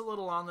think it's a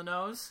little on the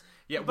nose.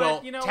 Yeah,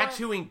 well,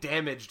 tattooing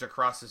damaged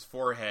across his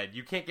forehead.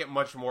 You can't get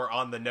much more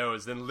on the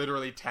nose than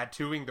literally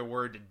tattooing the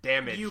word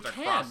damaged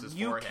across his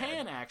forehead. You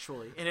can,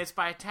 actually. And it's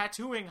by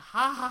tattooing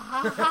ha ha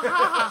ha ha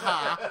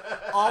ha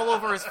ha all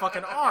over his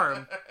fucking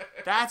arm.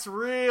 That's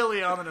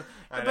really on the nose.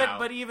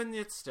 But even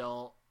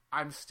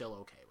I'm still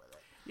okay with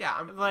it.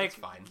 Yeah, it's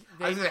fine.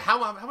 I was like, how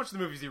much of the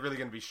movie is he really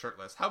going to be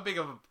shirtless? How big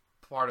of a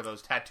part of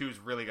those tattoos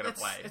really going to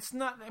play? It's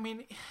not, I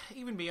mean,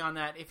 even beyond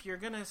that, if you're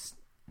going to...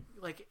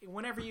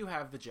 whenever you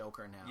have the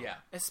Joker now,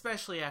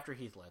 especially after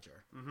Heath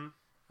Ledger,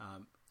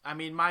 I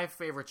mean, my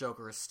favorite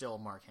Joker is still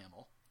Mark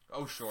Hamill.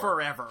 Oh, sure.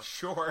 Forever.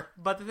 Sure.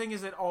 But the thing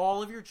is that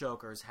all of your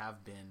Jokers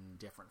have been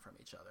different from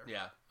each other.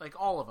 Yeah.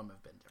 All of them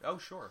have been different. Oh,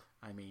 sure.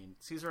 I mean,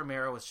 Cesar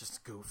Romero was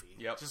just goofy.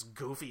 Yep. Just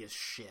goofy as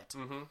shit.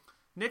 Mm-hmm.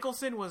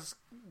 Nicholson was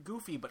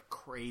goofy but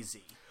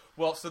crazy.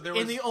 Well, so there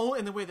was...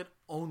 in the way that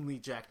only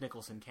Jack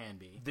Nicholson can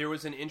be. There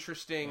was an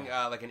interesting,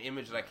 an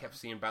image that I kept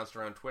seeing bounced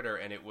around Twitter,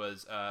 and it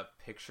was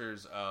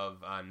pictures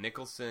of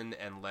Nicholson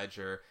and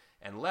Ledger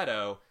and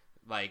Leto,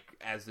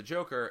 as the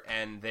Joker,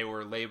 and they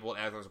were labeled,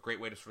 as was a great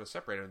way to sort of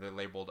separate it, they're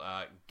labeled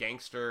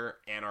gangster,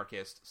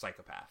 anarchist,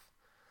 psychopath.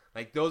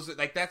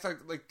 That's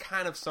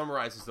kind of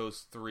summarizes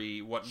those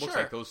three, what looks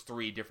like those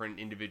three different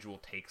individual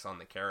takes on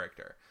the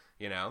character,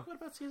 What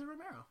about Cesar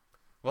Romero?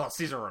 Well,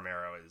 Cesar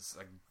Romero is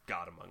a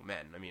god among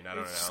men. I mean, I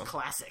don't know. It's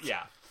classic.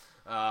 Yeah.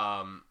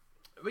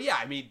 But yeah,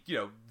 I mean,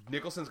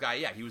 Nicholson's guy,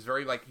 he was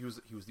very he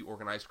was the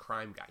organized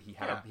crime guy. He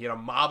had a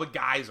mob of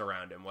guys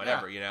around him,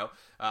 whatever,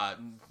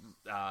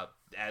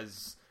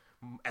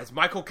 as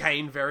Michael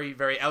Caine very,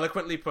 very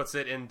eloquently puts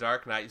it in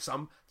Dark Knight,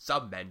 some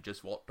men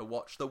just want to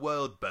watch the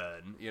world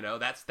burn.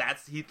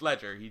 That's Heath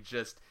Ledger.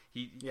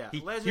 He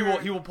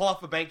will pull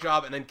off a bank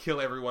job and then kill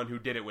everyone who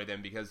did it with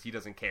him because he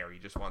doesn't care. He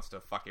just wants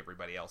to fuck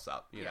everybody else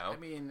up. You know. I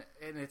mean,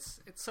 and it's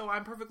so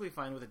I'm perfectly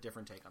fine with a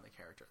different take on the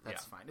character.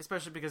 That's fine,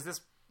 especially because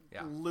this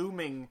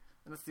looming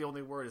and that's the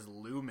only word, is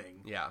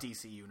looming Yeah.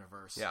 DC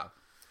universe. Yeah.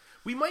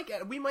 We might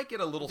get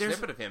a little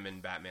snippet of him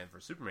in Batman v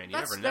Superman. You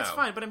never know. That's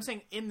fine, but I'm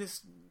saying in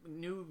this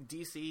new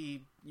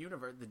DC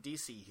universe, the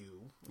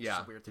DCU, which is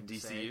a weird thing to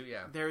say,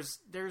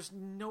 there's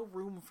no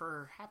room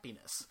for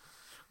happiness,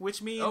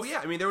 which means... Oh,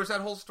 yeah. I mean, there was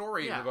that whole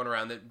story going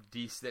around that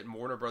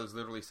Warner Brothers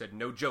literally said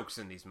no jokes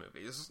in these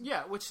movies.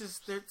 Yeah, which is...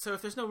 So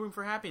if there's no room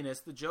for happiness,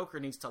 the Joker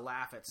needs to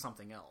laugh at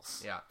something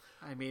else. Yeah.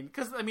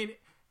 Because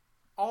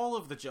all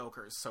of the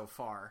Jokers so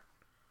far,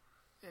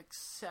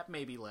 except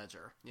maybe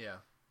Ledger... Yeah.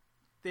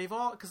 They've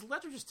all... Because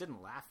Ledger just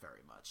didn't laugh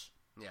very much.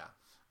 Yeah.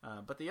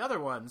 But the other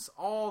ones,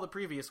 all the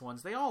previous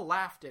ones, they all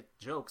laughed at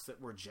jokes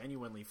that were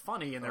genuinely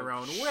funny in their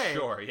own way.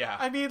 Sure, yeah.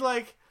 I mean,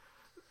 like,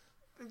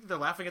 they're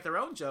laughing at their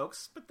own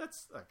jokes, but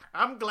that's like,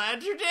 I'm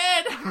glad you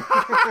did!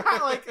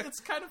 Like, it's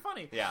kind of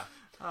funny. Yeah.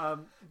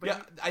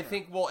 I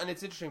think, well, and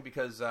it's interesting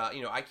because,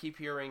 I keep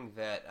hearing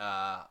that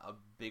a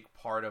big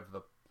part of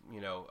the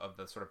of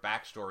the sort of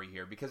backstory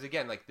here, because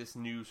again, like, this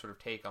new sort of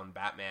take on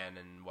Batman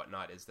and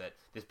whatnot is that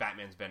this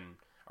Batman's been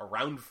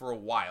around for a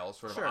while,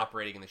 sort of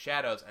operating in the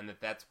shadows, and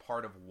that's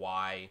part of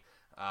why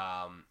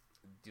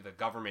the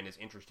government is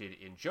interested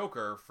in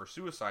Joker for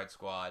Suicide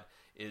Squad,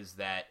 is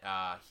that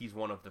he's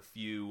one of the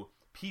few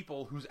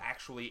people who's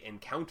actually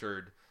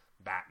encountered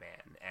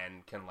Batman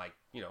and can, like,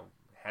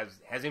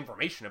 has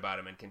information about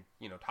him and can,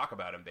 talk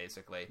about him,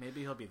 basically.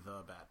 Maybe he'll be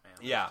the Batman.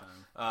 Yeah.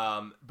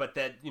 But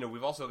that,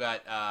 we've also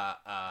got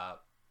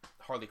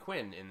Harley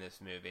Quinn in this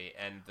movie,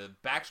 and the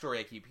backstory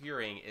I keep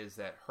hearing is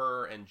that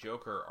her and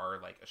Joker are,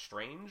 like,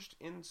 estranged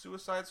in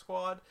Suicide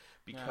Squad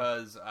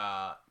because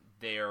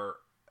they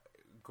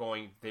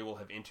will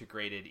have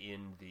integrated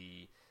in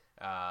the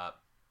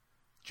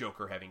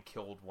Joker having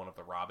killed one of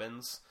the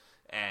Robins,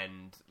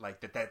 and,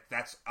 like,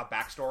 that's a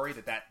backstory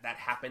that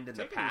happened in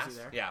the past.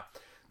 Yeah.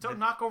 Don't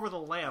knock over the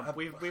lamp.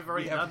 We've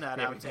already done that.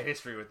 We have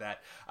history with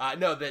that.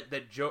 No, that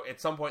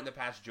at some point in the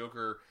past,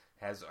 Joker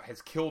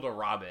has killed a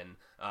Robin,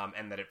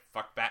 and that it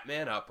fucked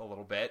Batman up a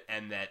little bit,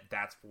 and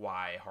that's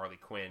why Harley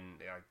Quinn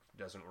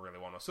doesn't really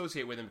want to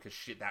associate with him, because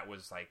that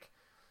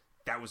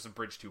was a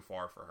bridge too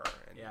far for her.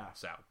 And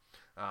so,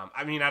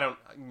 I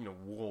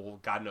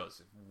don't, God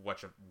knows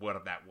what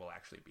of that will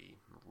actually be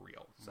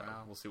real. So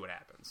we'll see what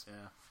happens.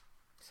 Yeah.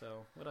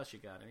 So what else you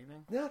got?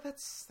 Anything? No,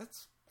 that's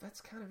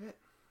kind of it.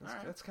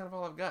 That's kind of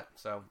all I've got.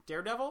 So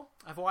Daredevil,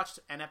 I've watched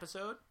an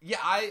episode. Yeah,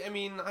 I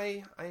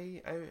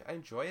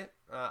enjoy it.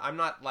 I'm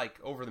not, like,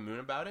 over the moon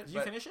about it. Did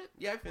you finish it?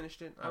 Yeah, I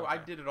finished it. Okay. I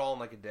did it all in,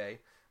 like, a day.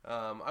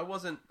 I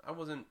wasn't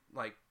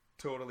like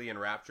totally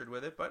enraptured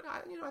with it, but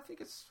I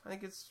think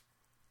it's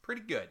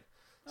pretty good.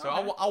 So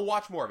okay. I'll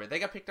watch more of it. They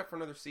got picked up for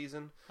another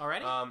season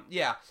already.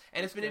 Yeah,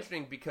 and it's been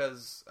interesting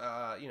because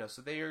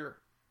so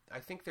I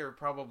think they're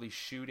probably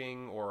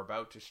shooting or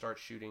about to start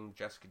shooting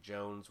Jessica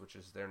Jones, which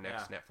is their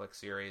next Netflix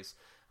series.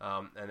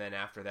 And then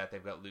after that,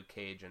 they've got Luke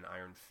Cage and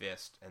Iron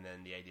Fist. And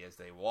then the idea is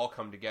they will all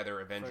come together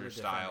Avengers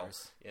style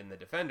in the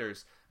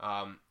Defenders.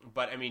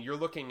 But, I mean, you're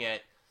looking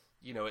at,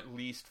 at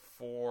least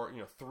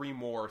 3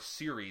 more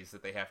series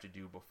that they have to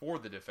do before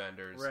the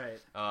Defenders. Right.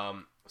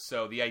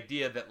 So the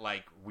idea that,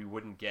 like, we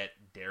wouldn't get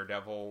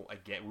Daredevil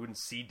again, we wouldn't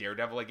see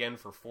Daredevil again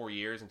for 4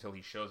 years until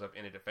he shows up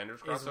in a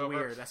Defenders crossover. It's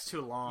weird. That's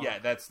too long. Yeah,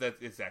 that's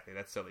exactly.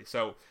 That's silly.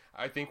 So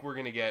I think we're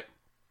going to get,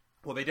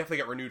 well, they definitely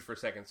got renewed for a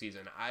second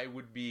season. I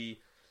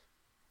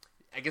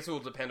guess it will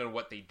depend on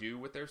what they do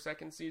with their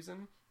second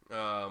season.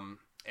 And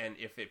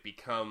if it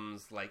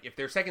becomes, like, if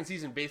their second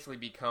season basically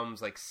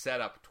becomes, like,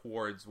 set up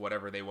towards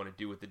whatever they want to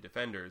do with the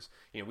Defenders,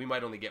 we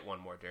might only get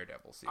one more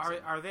Daredevil season.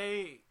 Are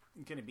they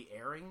going to be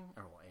airing?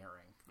 Or, well,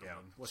 airing.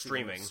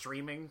 Streaming.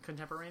 Streaming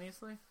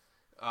contemporaneously?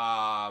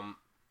 Well,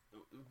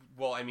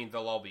 I mean,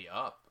 they'll all be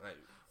up.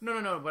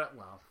 No, but,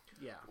 well,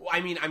 yeah. Well, I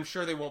mean, I'm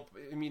sure they won't,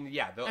 I mean,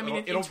 yeah,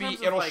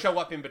 it'll like, show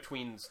up in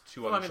between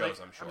two other shows,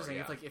 like, I'm sure. I'm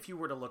saying, if you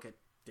were to look at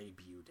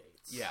debut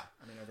dates. Yeah.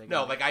 I mean, are they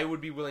no, like, I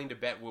would be willing to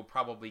bet we'll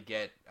probably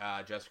get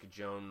Jessica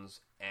Jones,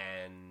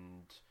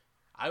 and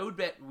I would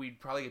bet we'd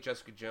probably get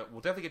Jessica Jones.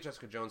 We'll definitely get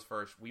Jessica Jones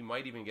first. We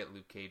might even get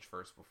Luke Cage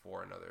first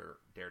before another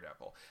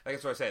Daredevil. Like,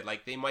 that's what I said.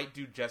 Like, they might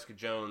do Jessica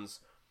Jones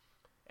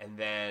and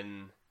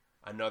then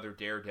another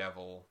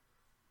Daredevil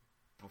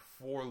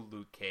before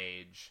Luke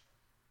Cage.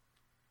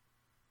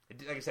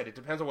 Like I said, it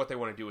depends on what they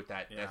want to do with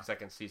that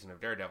second season of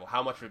Daredevil.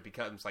 How much of it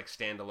becomes, like,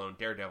 standalone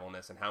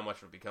Daredevilness, and how much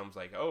of it becomes,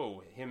 like,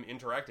 him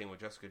interacting with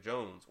Jessica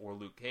Jones or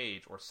Luke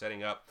Cage or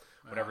setting up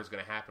whatever's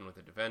going to happen with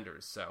the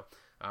Defenders. So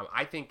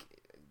I think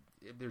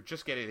they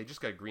just got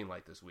a green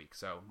light this week.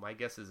 So my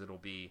guess is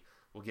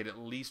we'll get at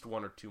least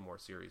 1 or 2 more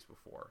series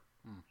before.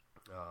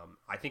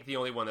 I think the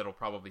only one that'll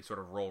probably sort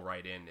of roll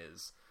right in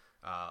is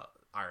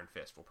Iron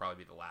Fist will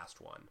probably be the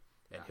last one.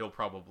 And he'll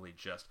probably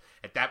just,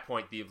 at that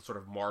point, the sort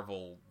of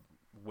Marvel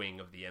wing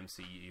of the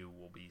MCU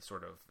will be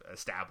sort of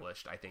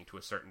established, I think, to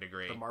a certain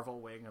degree. The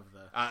Marvel wing of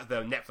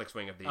the Netflix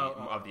wing of the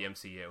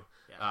MCU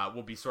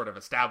will be sort of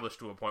established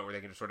to a point where they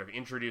can just sort of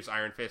introduce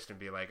Iron Fist and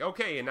be like,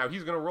 okay, and now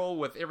he's going to roll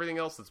with everything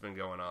else that's been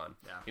going on.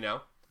 Yeah.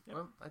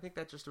 Well, I think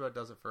that just about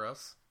does it for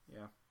us.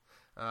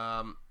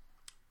 Yeah.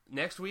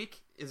 next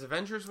week is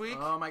Avengers Week.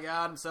 Oh my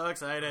god, I'm so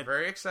excited.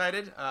 Very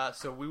excited.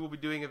 So we will be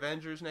doing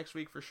Avengers next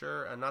week for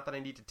sure. Not that I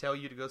need to tell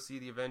you to go see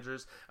the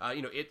Avengers.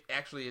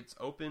 It's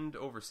opened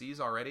overseas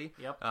already.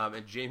 Yep.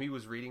 And Jamie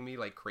was reading me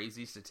like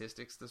crazy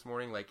statistics this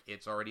morning. Like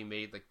it's already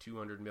made like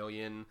 200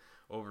 million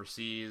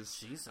overseas.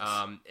 Jesus.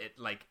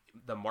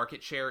 The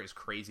market share is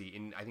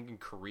crazy. I think in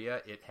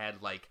Korea it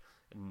had like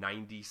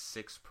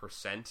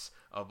 96%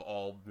 of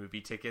all movie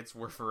tickets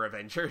were for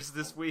Avengers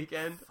this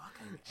weekend.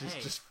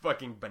 Just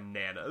fucking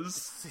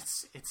bananas.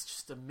 It's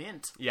just a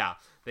mint. Yeah,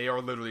 they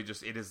are literally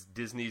it is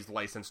Disney's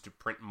license to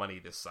print money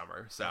this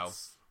summer. So,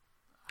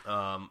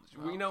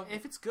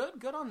 if it's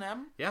good on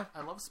them. Yeah,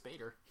 I love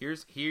Spader.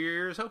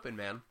 Here's hoping,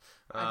 man.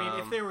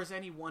 If there was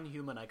any one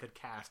human I could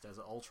cast as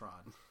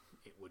Ultron,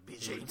 it would be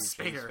James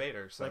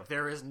Spader. So. Like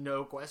there is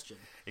no question.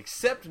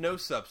 Except no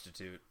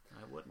substitute.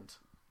 I wouldn't.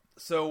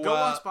 So go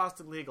watch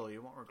Boston Legal.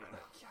 You won't regret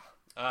it.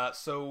 Yeah.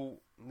 So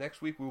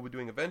next week we will be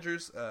doing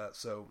Avengers.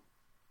 So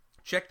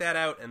check that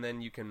out, and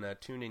then you can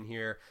tune in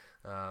here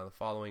the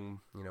following,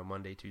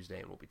 Monday,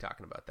 Tuesday, and we'll be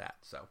talking about that.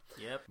 So,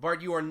 yep.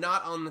 Bart, you are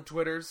not on the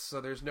Twitters, so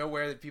there's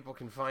nowhere that people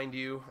can find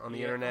you on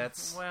the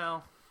internets.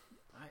 Well,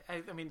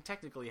 I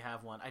technically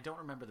have one. I don't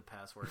remember the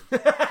password.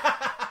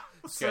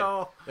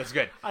 That's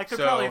good. I could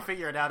probably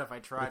figure it out if I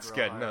tried. That's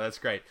good. Hard. No, that's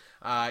great.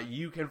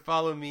 You can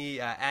follow me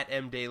at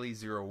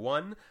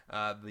mdaily01.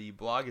 The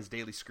blog is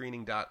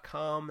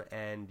dailyscreening.com,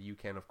 and you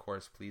can, of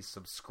course, please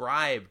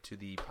subscribe to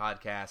the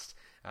podcast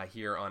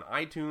here on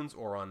iTunes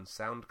or on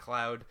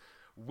SoundCloud.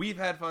 We've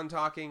had fun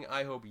talking.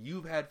 I hope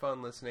you've had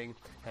fun listening.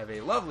 Have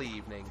a lovely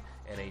evening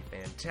and a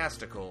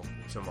fantastical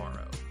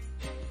tomorrow.